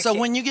 So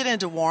when you get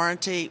into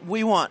warranty,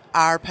 we want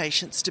our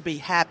patients to be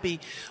happy.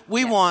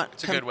 We want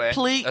That's a good way.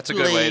 completely, That's a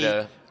good way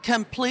to...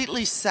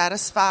 completely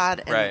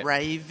satisfied and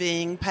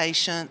raving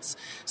patients.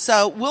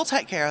 So we'll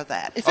take care of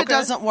that. If it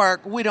doesn't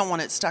work, we don't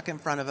want it stuck in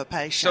front of a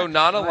patient. So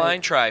not a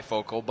line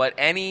trifocal, but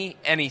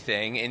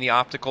anything in the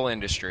optical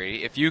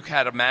industry, if you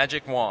had a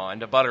magic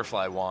wand, a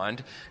butterfly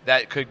wand,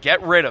 that could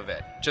get rid of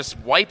it, just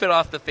wipe it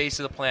off the face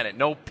of the planet,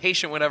 no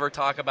patient would ever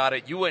talk about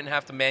it, you wouldn't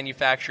have to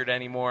manufacture it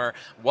anymore,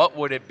 what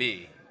would it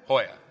be?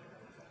 Hoya.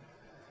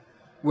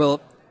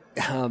 Well,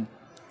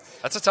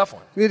 That's a tough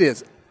one. it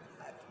is.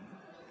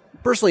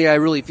 Personally, I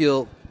really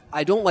feel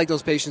I don't like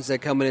those patients that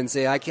come in and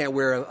say, I can't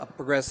wear a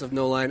progressive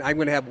no line. I'm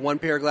going to have one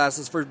pair of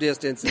glasses for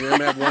distance, and then I'm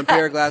going to have one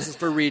pair of glasses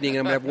for reading, and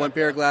I'm going to have one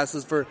pair of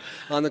glasses for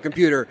on the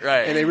computer.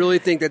 Right. And they really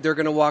think that they're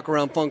going to walk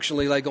around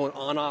functionally, like going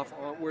on, off,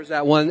 where's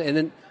that one? And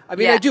then, I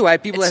do. I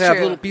have people that have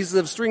little pieces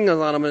of string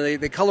on them,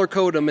 and they color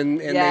code them, and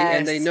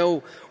they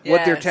know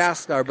what their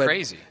tasks are. But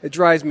crazy. It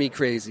drives me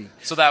crazy.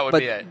 So that would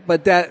be it.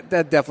 But that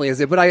definitely is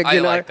it. But I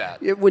like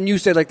that. When you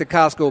said like the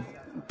Costco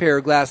pair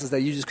of glasses that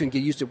you just couldn't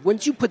get used to,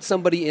 once you put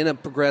somebody in a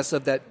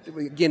progressive that,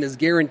 again, is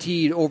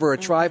guaranteed over a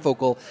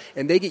trifocal,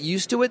 and they get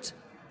used to it,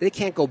 they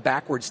can't go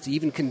backwards to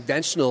even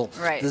conventional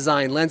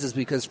design lenses,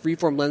 because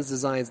freeform lens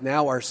designs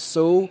now are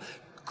so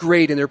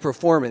great in their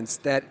performance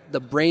that the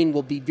brain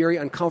will be very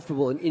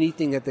uncomfortable in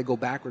anything that they go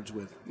backwards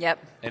with.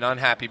 Yep. An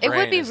unhappy brain It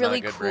would be is not a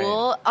really good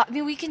cool. I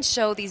mean, we can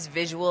show these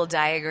visual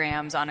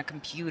diagrams on a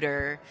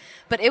computer,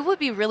 but it would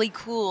be really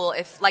cool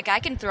if, like, I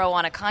can throw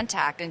on a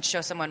contact and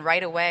show someone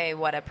right away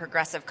what a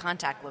progressive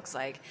contact looks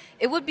like.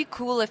 It would be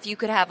cool if you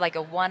could have, like,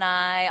 a one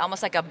eye,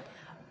 almost like a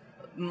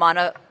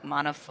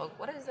monofocal.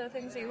 What is the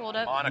things that you hold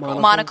up?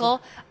 Monocle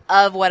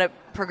of what a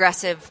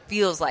progressive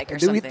feels like, or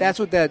something. That's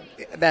what that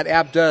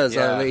app does.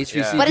 The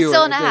HVC. But it's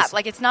still an app.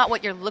 Like, it's not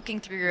what you're looking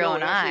through your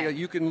own eye.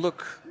 You can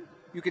look.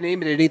 You can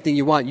aim it at anything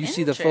you want. You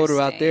see the photo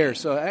out there.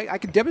 So I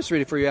can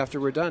demonstrate it for you after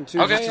we're done, too.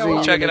 Okay,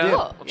 we'll check it out.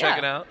 Cool. We'll check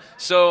it out.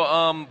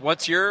 So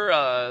what's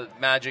your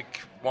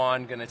magic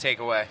wand going to take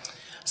away?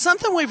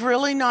 Something we've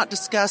really not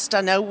discussed.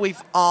 I know we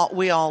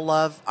all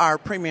love our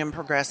premium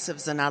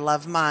progressives, and I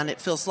love mine. It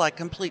feels like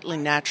completely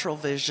natural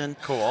vision.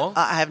 Cool.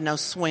 I have no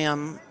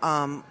swim,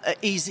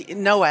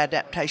 no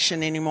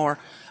adaptation anymore.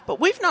 But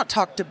we've not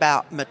talked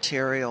about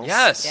materials.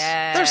 Yes.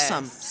 There's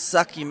some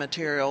sucky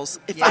materials.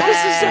 If I I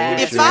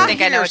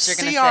hear know what you're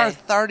gonna say.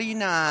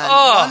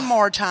 CR39 one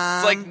more time,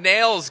 It's like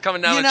nails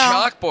coming down a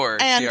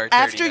chalkboard. And CR39.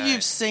 after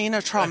you've seen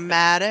a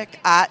traumatic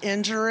eye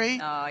injury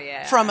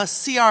from a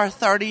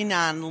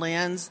CR39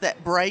 lens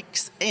that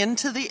breaks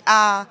into the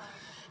eye,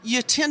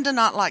 you tend to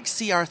not like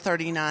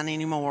CR39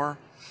 anymore.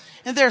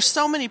 And there's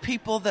so many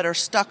people that are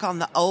stuck on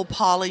the old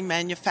poly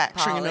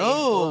manufacturing.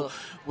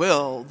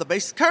 well, the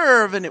base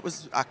curve, and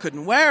I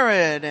couldn't wear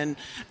it, and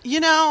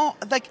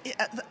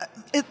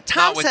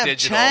times have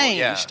digital, changed.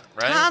 yeah,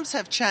 right? Times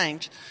have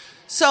changed.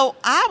 So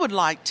I would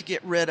like to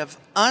get rid of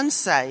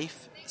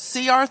unsafe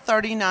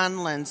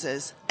CR39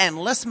 lenses, and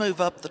let's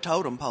move up the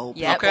totem pole.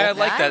 Yep. Okay, I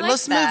like that.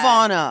 Let's move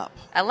on up.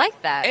 I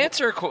like that.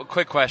 Answer a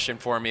quick question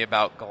for me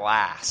about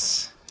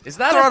glass. Is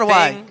that Throw a it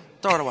away. thing?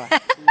 Throw it away.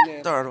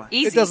 Throw it away.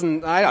 Easy. It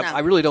doesn't. I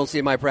really don't see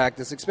in my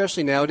practice,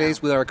 especially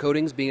nowadays with our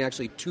coatings being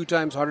actually 2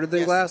 times harder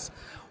than glass.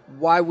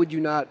 Why would you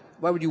not?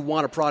 Why would you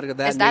want a product of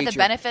that nature? Is that the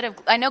benefit of?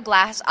 I know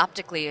glass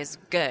optically is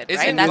good, Isn't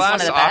right? That's glass one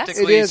of the best.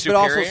 optically It is, but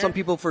also superior? some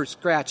people for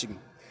scratching.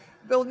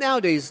 Well,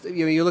 nowadays,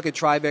 you look at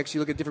Trivex,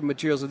 you look at different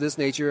materials of this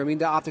nature. I mean,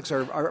 the optics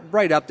are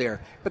right up there.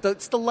 But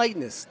it's the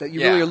lightness that you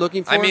really are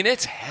looking for. I mean,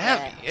 it's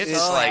heavy. It's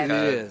like it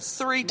is.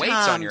 3 weights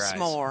on your times eyes.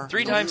 more.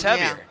 3 times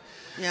heavier.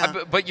 Yeah.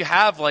 But you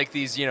have like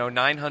these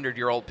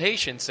 900-year-old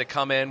patients that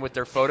come in with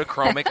their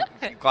photochromic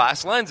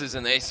glass lenses,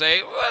 and they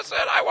say, "Listen,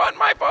 I want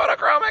my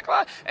photochromic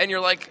glass," and you're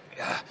like,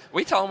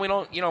 we tell them we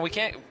don't, we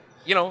can't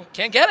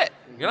get it.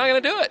 You're not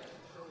going to do it.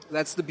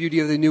 That's the beauty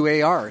of the new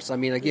ARs. I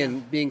mean,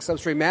 again, being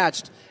substrate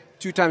matched,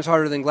 2 times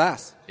harder than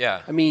glass.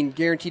 Yeah. I mean,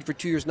 guaranteed for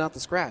 2 years, not the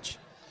scratch.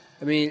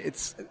 I mean,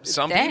 it's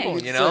Some Dang.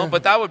 people,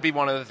 but that would be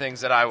one of the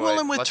things that I would. Well,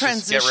 and with let's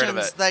just get rid of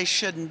transitions, it. they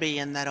shouldn't be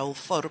in that old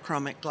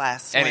photochromic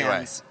glass Anyway,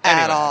 lens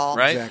at all.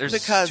 right? Exactly. There's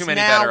Because too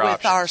many now better with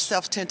options. our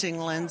self-tinting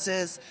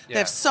lenses, they Yeah.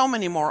 have so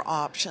many more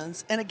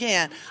options. And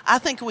again, I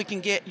think we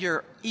can get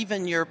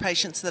even your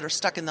patients that are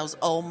stuck in those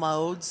old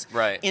modes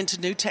Right. into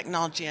new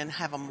technology and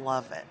have them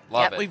love it.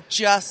 Love it.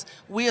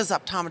 We as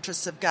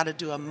optometrists have got to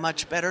do a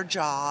much better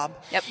job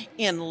Yep.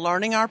 in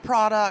learning our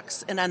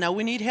products. And I know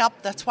we need help.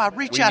 That's why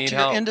reach We out need to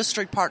help. your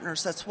industry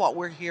partners. That's what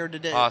we're here to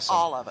do. Awesome.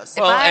 All of us.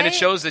 Well, If and I- it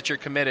shows that you're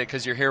committed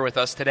because you're here with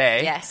us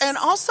today. Yes. And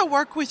also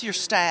work with your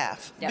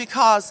staff Yep.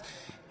 because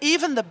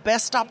even the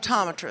best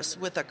optometrist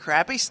with a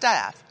crappy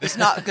staff is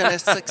not going to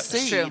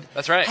succeed. true.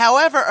 That's right.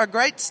 However, a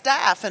great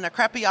staff and a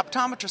crappy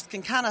optometrist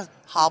can kind of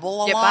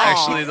hobble Get along. by.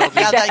 Actually, they'll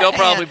Yeah, they'll can.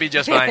 probably be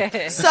just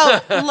fine. So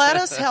let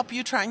us help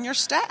you train your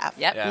staff.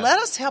 Yep. Yeah. Let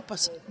us help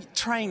us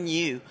train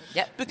you.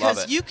 Yep. Because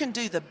Love it. you can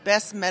do the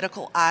best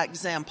medical eye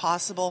exam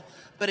possible,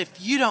 but if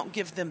you don't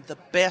give them the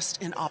best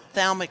in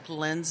ophthalmic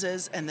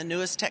lenses and the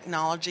newest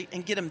technology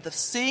and get them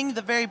seeing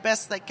the very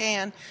best they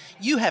can,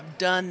 you have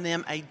done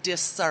them a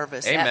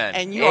disservice. Amen.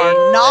 And you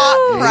are not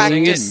Amen.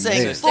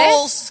 practicing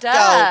full Sister.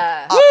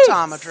 scope Woo.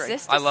 optometry.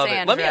 Sister I love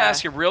it. Let me Sandra.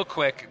 ask you real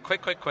quick,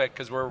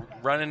 because we're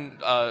running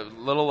a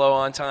little low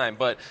on time,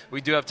 but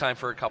we do have time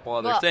for a couple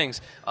other Well, things.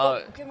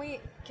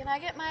 Can I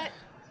get my?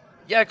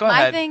 Yeah, go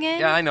my ahead. thing in?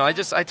 Yeah, I know. I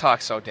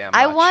talk so damn much.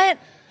 I want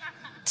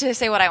to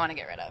say what I want to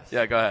get rid of.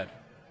 Yeah, go ahead.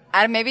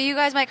 Maybe you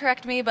guys might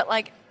correct me, but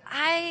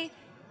I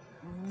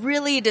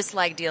really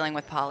dislike dealing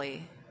with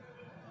poly.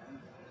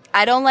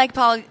 I don't like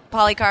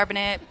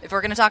polycarbonate. If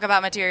we're going to talk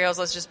about materials,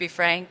 let's just be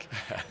frank.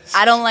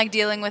 I don't like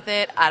dealing with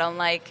it. I don't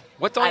like.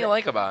 What don't you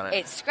like about it?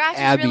 It scratches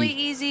Abby. really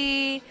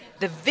easy.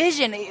 The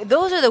vision,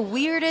 those are the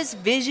weirdest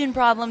vision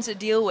problems to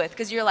deal with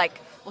because you're like,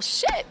 well,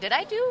 shit, did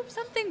I do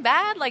something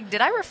bad? Did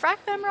I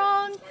refract them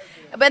wrong?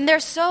 But they're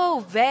so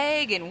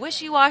vague and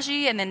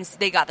wishy-washy, and then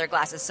they got their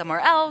glasses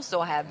somewhere else,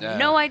 so I have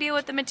no idea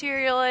what the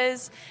material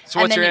is. So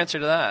And what's then your answer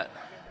to that?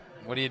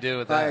 What do you do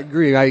with that? I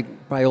agree. I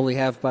only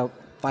have about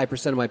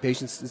 5% of my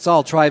patients. It's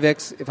all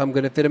Trivex if I'm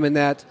going to fit them in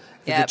that.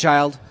 If Yep. it's a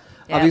child.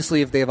 Yep.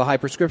 Obviously, if they have a high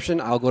prescription,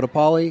 I'll go to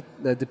poly,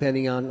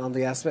 depending on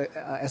the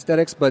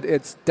aesthetics. But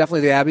it's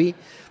definitely the Abbey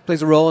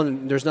plays a role,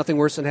 and there's nothing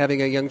worse than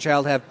having a young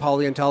child have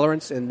poly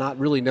intolerance and not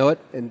really know it,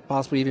 and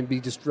possibly even be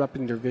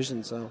disrupting their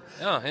vision. So,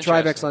 interesting.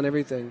 Trivex on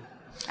everything.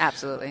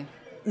 Absolutely.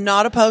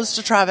 Not opposed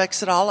to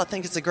Trivex at all. I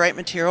think it's a great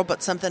material,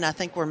 but something I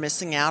think we're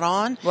missing out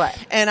on. What?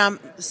 And I'm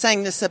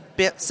saying this a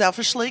bit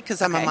selfishly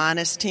because I'm Okay. a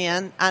minus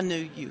 10. I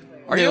knew you.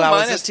 Are knew you a I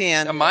was minus- a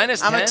 10. a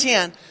minus I'm 10? a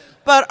 10.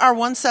 But our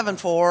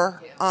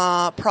 174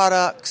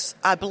 products,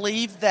 I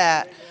believe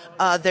that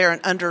they're an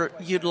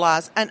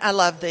underutilized, and I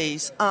love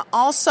these.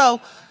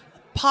 Also,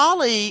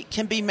 poly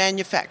can be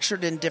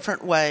manufactured in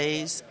different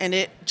ways, and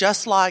it,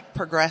 just like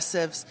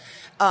progressives,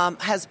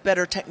 has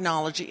better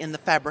technology in the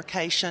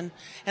fabrication.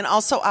 And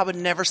also, I would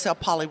never sell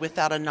poly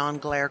without a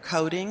non-glare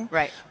coating.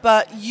 Right.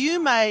 But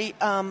you may,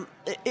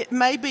 it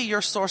may be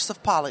your source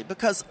of poly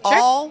because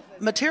all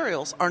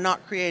materials are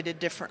not created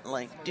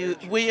differently. Do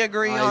we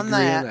agree I on agree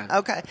that? on that.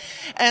 Okay.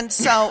 And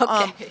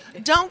so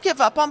don't give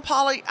up on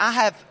poly. I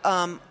have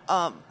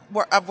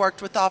I've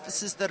worked with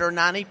offices that are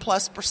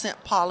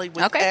 90+% poly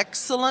with Okay.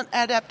 excellent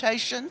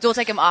adaptation. So we'll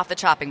take them off the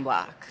chopping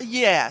block.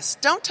 Yes,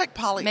 don't take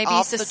poly Maybe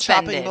off the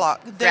suspend chopping it,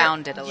 block.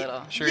 ground it a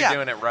little. Sure you're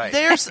doing it right.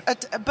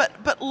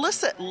 But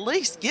let's at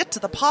least get to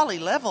the poly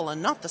level and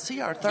not the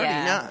CR39.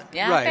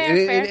 Yeah, right. fair,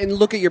 and, fair. and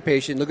look at your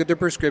patient, look at their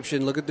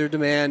prescription, look at their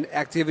demand,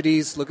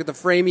 activities, look at the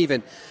frame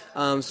even.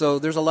 So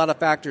there's a lot of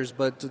factors,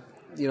 but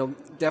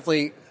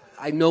definitely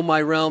I know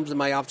my realms and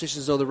my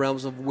opticians know the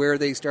realms of where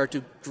they start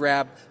to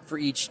grab for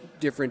each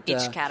different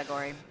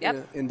category.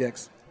 Yep.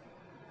 index.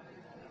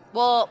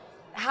 Well,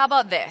 how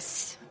about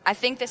this? I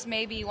think this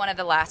may be one of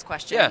the last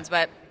questions,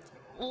 but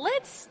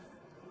let's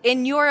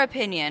in your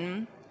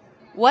opinion,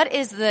 what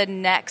is the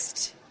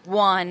next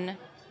one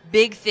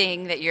big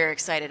thing that you're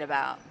excited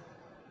about?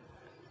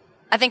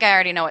 I think I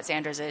already know what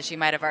Sandra's is. She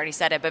might have already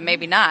said it, but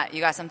maybe not. You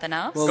got something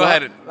else? Well, Go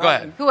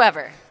ahead.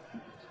 Whoever.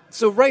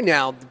 So right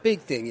now, the big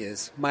thing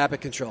is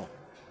myopic control.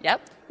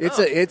 Yep.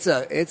 It's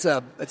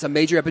a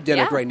major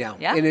epidemic right now,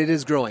 and it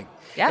is growing.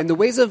 Yeah. And the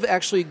ways of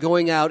actually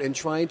going out and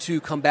trying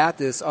to combat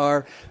this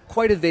are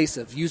quite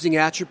evasive, using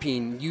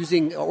atropine,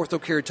 using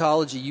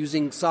orthokeratology,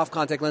 using soft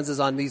contact lenses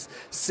on these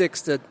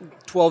 6 to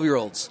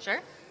 12-year-olds. Sure.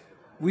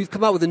 We've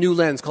come out with a new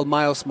lens called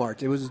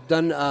MyoSmart. It was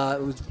done.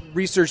 It was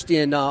researched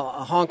in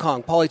Hong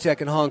Kong. Polytech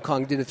in Hong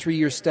Kong did a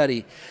 3-year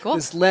study. Cool.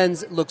 This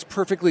lens looks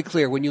perfectly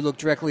clear when you look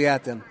directly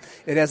at them.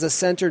 It has a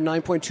center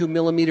 9.2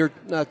 millimeter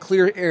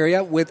clear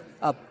area with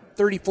a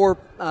 34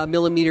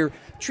 millimeter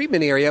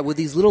treatment area with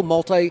these little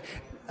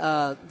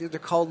they're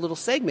called little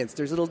segments.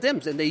 There's little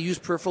dims, and they use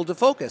peripheral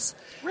defocus.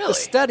 Really? The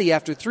study,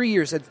 after 3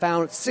 years, had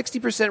found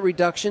 60%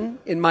 reduction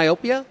in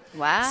myopia,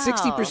 Wow.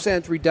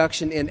 60%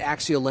 reduction in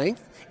axial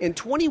length, and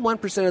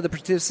 21% of the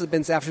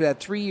participants after that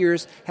 3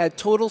 years had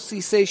total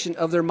cessation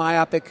of their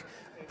myopic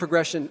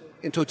progression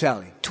in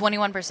totality.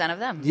 21% of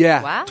them?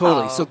 Yeah, Wow.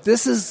 totally. So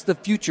this is the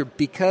future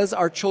because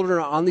our children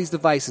are on these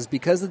devices,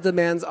 because the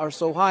demands are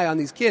so high on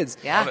these kids.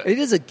 Yeah. It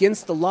is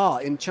against the law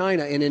in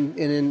China and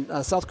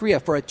in South Korea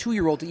for a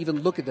 2-year-old to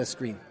even look at the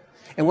screen.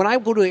 And when I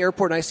go to the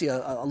airport and I see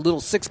a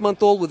little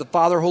 6-month-old with a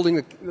father holding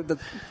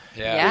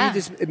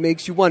it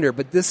makes you wonder.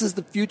 But this is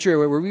the future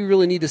where we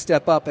really need to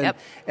step up.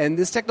 And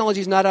this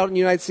technology is not out in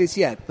the United States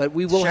yet, but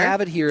we will have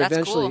it here That's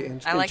eventually. Cool.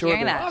 In I like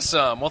hearing that.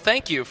 Awesome. Well,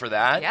 thank you for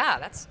that. Yeah,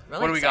 that's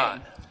really What do we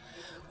exciting. got?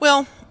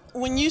 Well,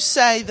 when you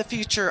say the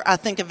future, I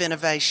think of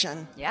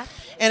innovation. Yeah.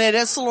 And at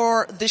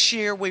Essilor this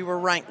year, we were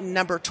ranked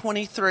number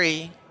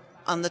 23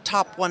 on the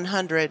top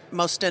 100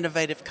 most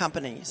innovative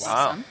companies. Wow.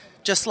 Awesome.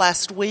 Just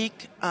last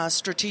week,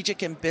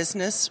 Strategic and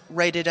Business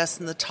rated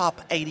us in the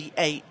top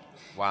 88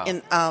 Wow.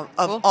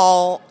 of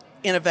all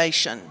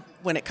innovation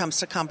when it comes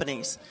to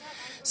companies.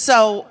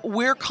 So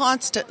we're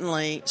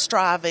constantly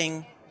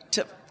striving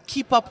to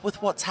keep up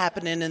with what's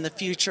happening in the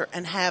future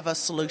and have a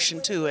solution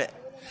to it.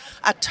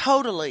 I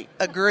totally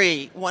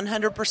agree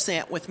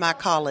 100% with my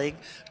colleague,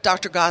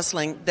 Dr.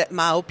 Gosling, that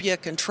myopia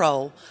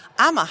control.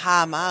 I'm a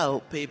high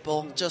myope,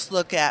 people. Just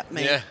look at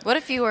me. Yeah. What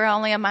if you were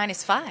only a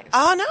 -5?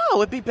 Oh,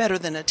 no, it'd be better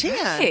than a 10.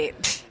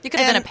 Right. You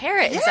could have been a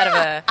parrot instead of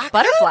I a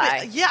butterfly.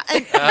 could. Yeah,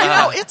 and,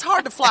 it's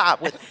hard to fly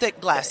with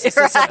thick glasses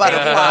as a Right.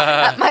 butterfly.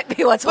 That might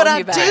be what's But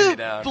holding I you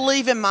back. do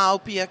believe in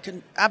myopia.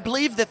 I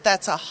believe that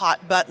that's a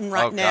hot button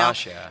right now.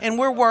 Gosh, yeah. And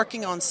we're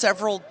working on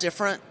several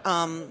different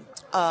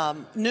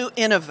new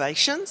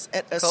innovations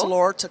at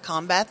Essilor to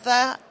combat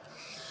that.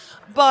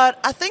 But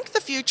I think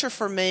the future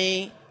for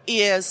me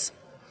is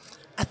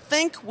I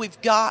think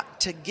we've got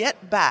to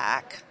get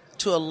back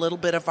to a little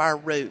bit of our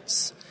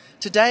roots.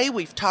 Today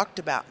we've talked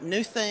about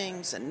new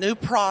things and new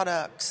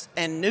products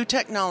and new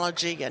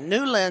technology and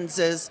new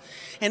lenses,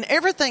 and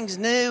everything's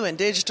new and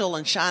digital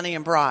and shiny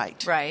and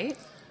bright. Right.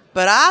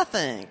 But I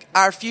think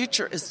our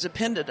future is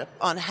dependent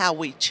on how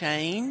we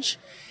change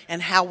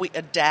and how we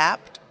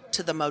adapt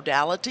to the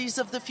modalities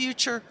of the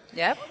future.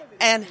 Yep.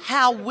 And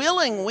how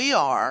willing we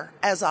are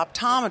as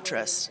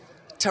optometrists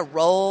to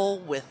roll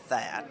with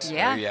that.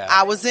 Yeah. Oh, yeah.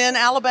 I was in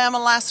Alabama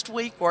last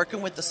week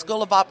working with the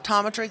School of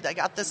Optometry. They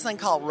got this thing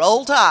called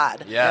Roll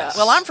Tide. Yes.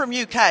 Well, I'm from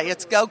UK.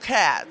 It's Go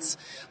Cats.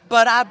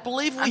 But I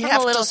believe we I'm from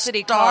have a little to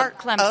city start.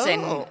 called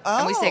Clemson,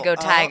 and we say go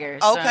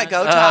Tigers. Okay,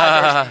 go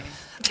Tigers.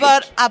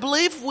 But I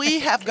believe we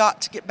have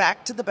got to get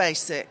back to the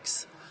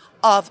basics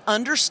of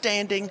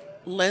understanding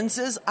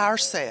lenses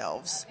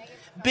ourselves,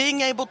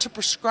 being able to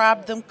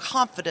prescribe them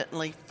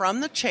confidently from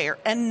the chair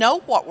and know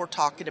what we're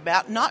talking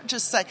about, not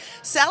just say,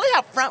 Sally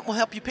out front will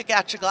help you pick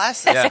out your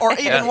glasses. Yeah. Or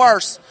even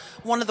worse,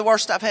 one of the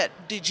worst I've had,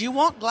 did you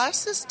want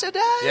glasses today?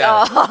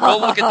 Yeah. We'll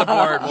look at the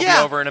board. We'll be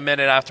Yeah. over in a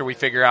minute after we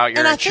figure out your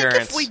And insurance. I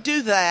think if we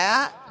do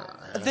that,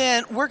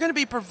 then we're going to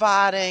be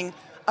providing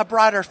a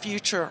brighter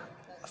future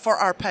for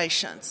our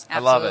patients. I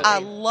love it. I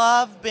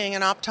love being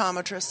an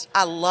optometrist.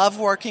 I love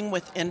working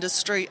with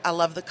industry. I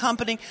love the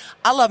company.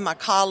 I love my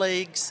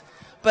colleagues.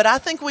 But I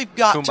think we've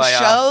got to Kumbaya.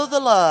 show the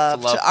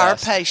love It's a love to our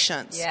fest.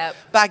 patients Yep.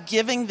 by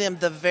giving them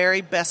the very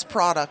best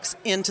products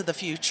into the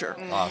future.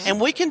 Awesome. And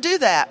we can do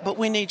that, but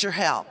we need your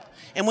help.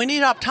 And we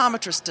need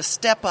optometrists to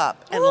step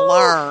up and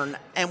learn.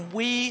 And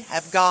we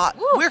have got,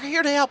 we're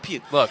here to help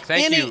you. Look,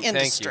 thank Any you.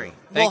 industry Thank you.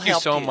 will Thank you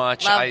help so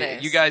much. Love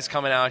this. You guys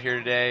coming out here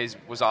today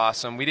was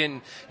awesome. We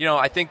didn't,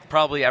 I think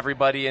probably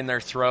everybody in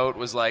their throat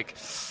was like,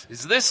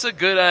 is this a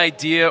good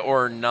idea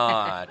or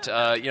not?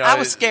 I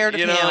was scared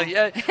of him.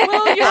 Yeah,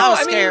 well, I was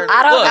scared.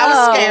 I don't I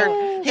was know.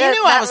 scared. He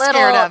knew I was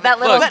scared of him. That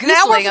little But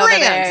now we're goosling over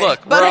friends. there.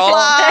 Look, we're in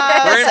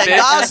Butterflies and business.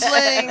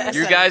 goslings.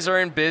 You guys are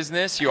in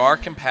business. You are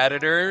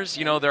competitors.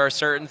 There are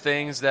certain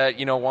things that,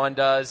 one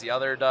does, the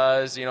other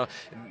does.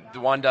 the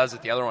one does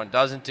it, the other one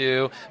doesn't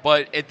do.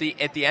 But at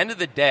the end of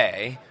the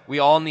day, we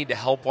all need to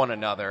help one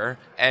another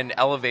and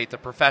elevate the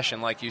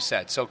profession, like you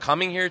said. So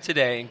coming here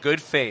today in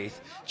good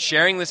faith,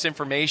 sharing this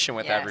information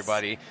with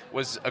everybody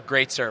was a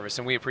great service,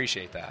 and we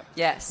appreciate that.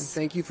 Yes. And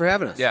thank you for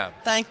having us. Yeah.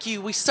 Thank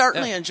you. We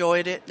certainly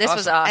enjoyed it. This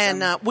was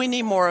awesome. And we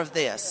need more of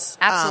this.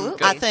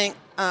 Absolutely. I think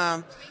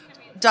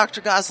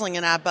Dr. Gosling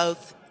and I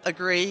both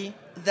agree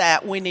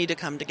that we need to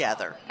come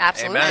together.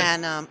 Absolutely.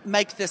 Amen. And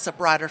make this a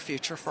brighter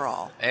future for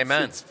all.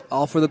 Amen. It's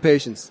all for the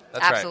patients.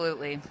 That's right.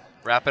 Absolutely.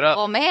 Wrap it up.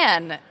 Well,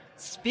 man,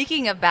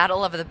 speaking of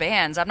Battle of the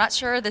Bands, I'm not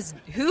sure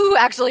who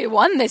actually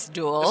won this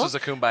duel. This was a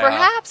kumbaya.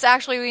 Perhaps,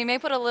 actually, we may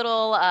put a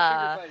little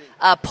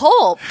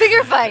poll,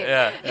 figure fight,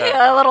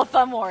 a little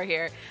thumb war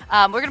here.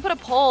 We're going to put a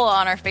poll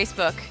on our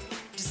Facebook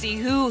to see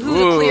who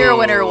the clear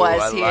winner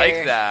was I here.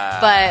 like that.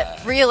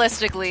 But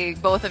realistically,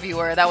 both of you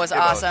were. That was You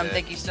both awesome. did.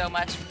 Thank you so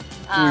much.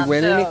 Did we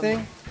win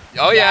anything?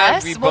 Oh, yeah.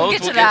 Yes, We we'll both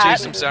get to will that. get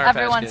you some Sour Patch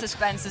Everyone's Kids.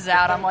 suspense is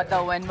out on what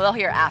they'll win. We'll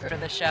hear after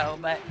the show.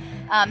 But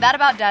that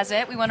about does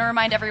it. We want to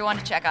remind everyone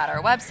to check out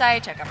our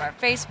website, check out our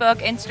Facebook,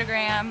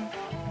 Instagram.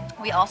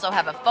 We also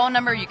have a phone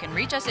number. You can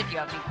reach us if you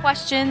have any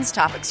questions,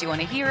 topics you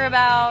want to hear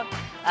about,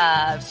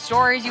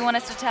 stories you want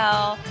us to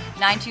tell,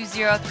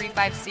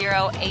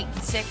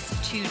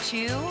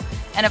 920-350-8622.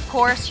 And, of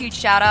course, huge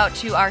shout-out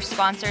to our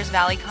sponsors,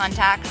 Valley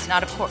Contacts,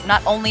 not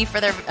only for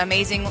their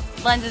amazing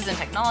lenses and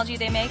technology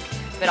they make,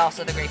 but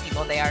also the great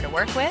people they are to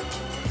work with.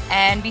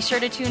 And be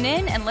sure to tune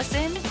in and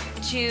listen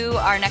to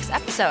our next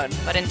episode.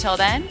 But until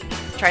then,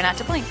 try not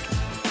to blink.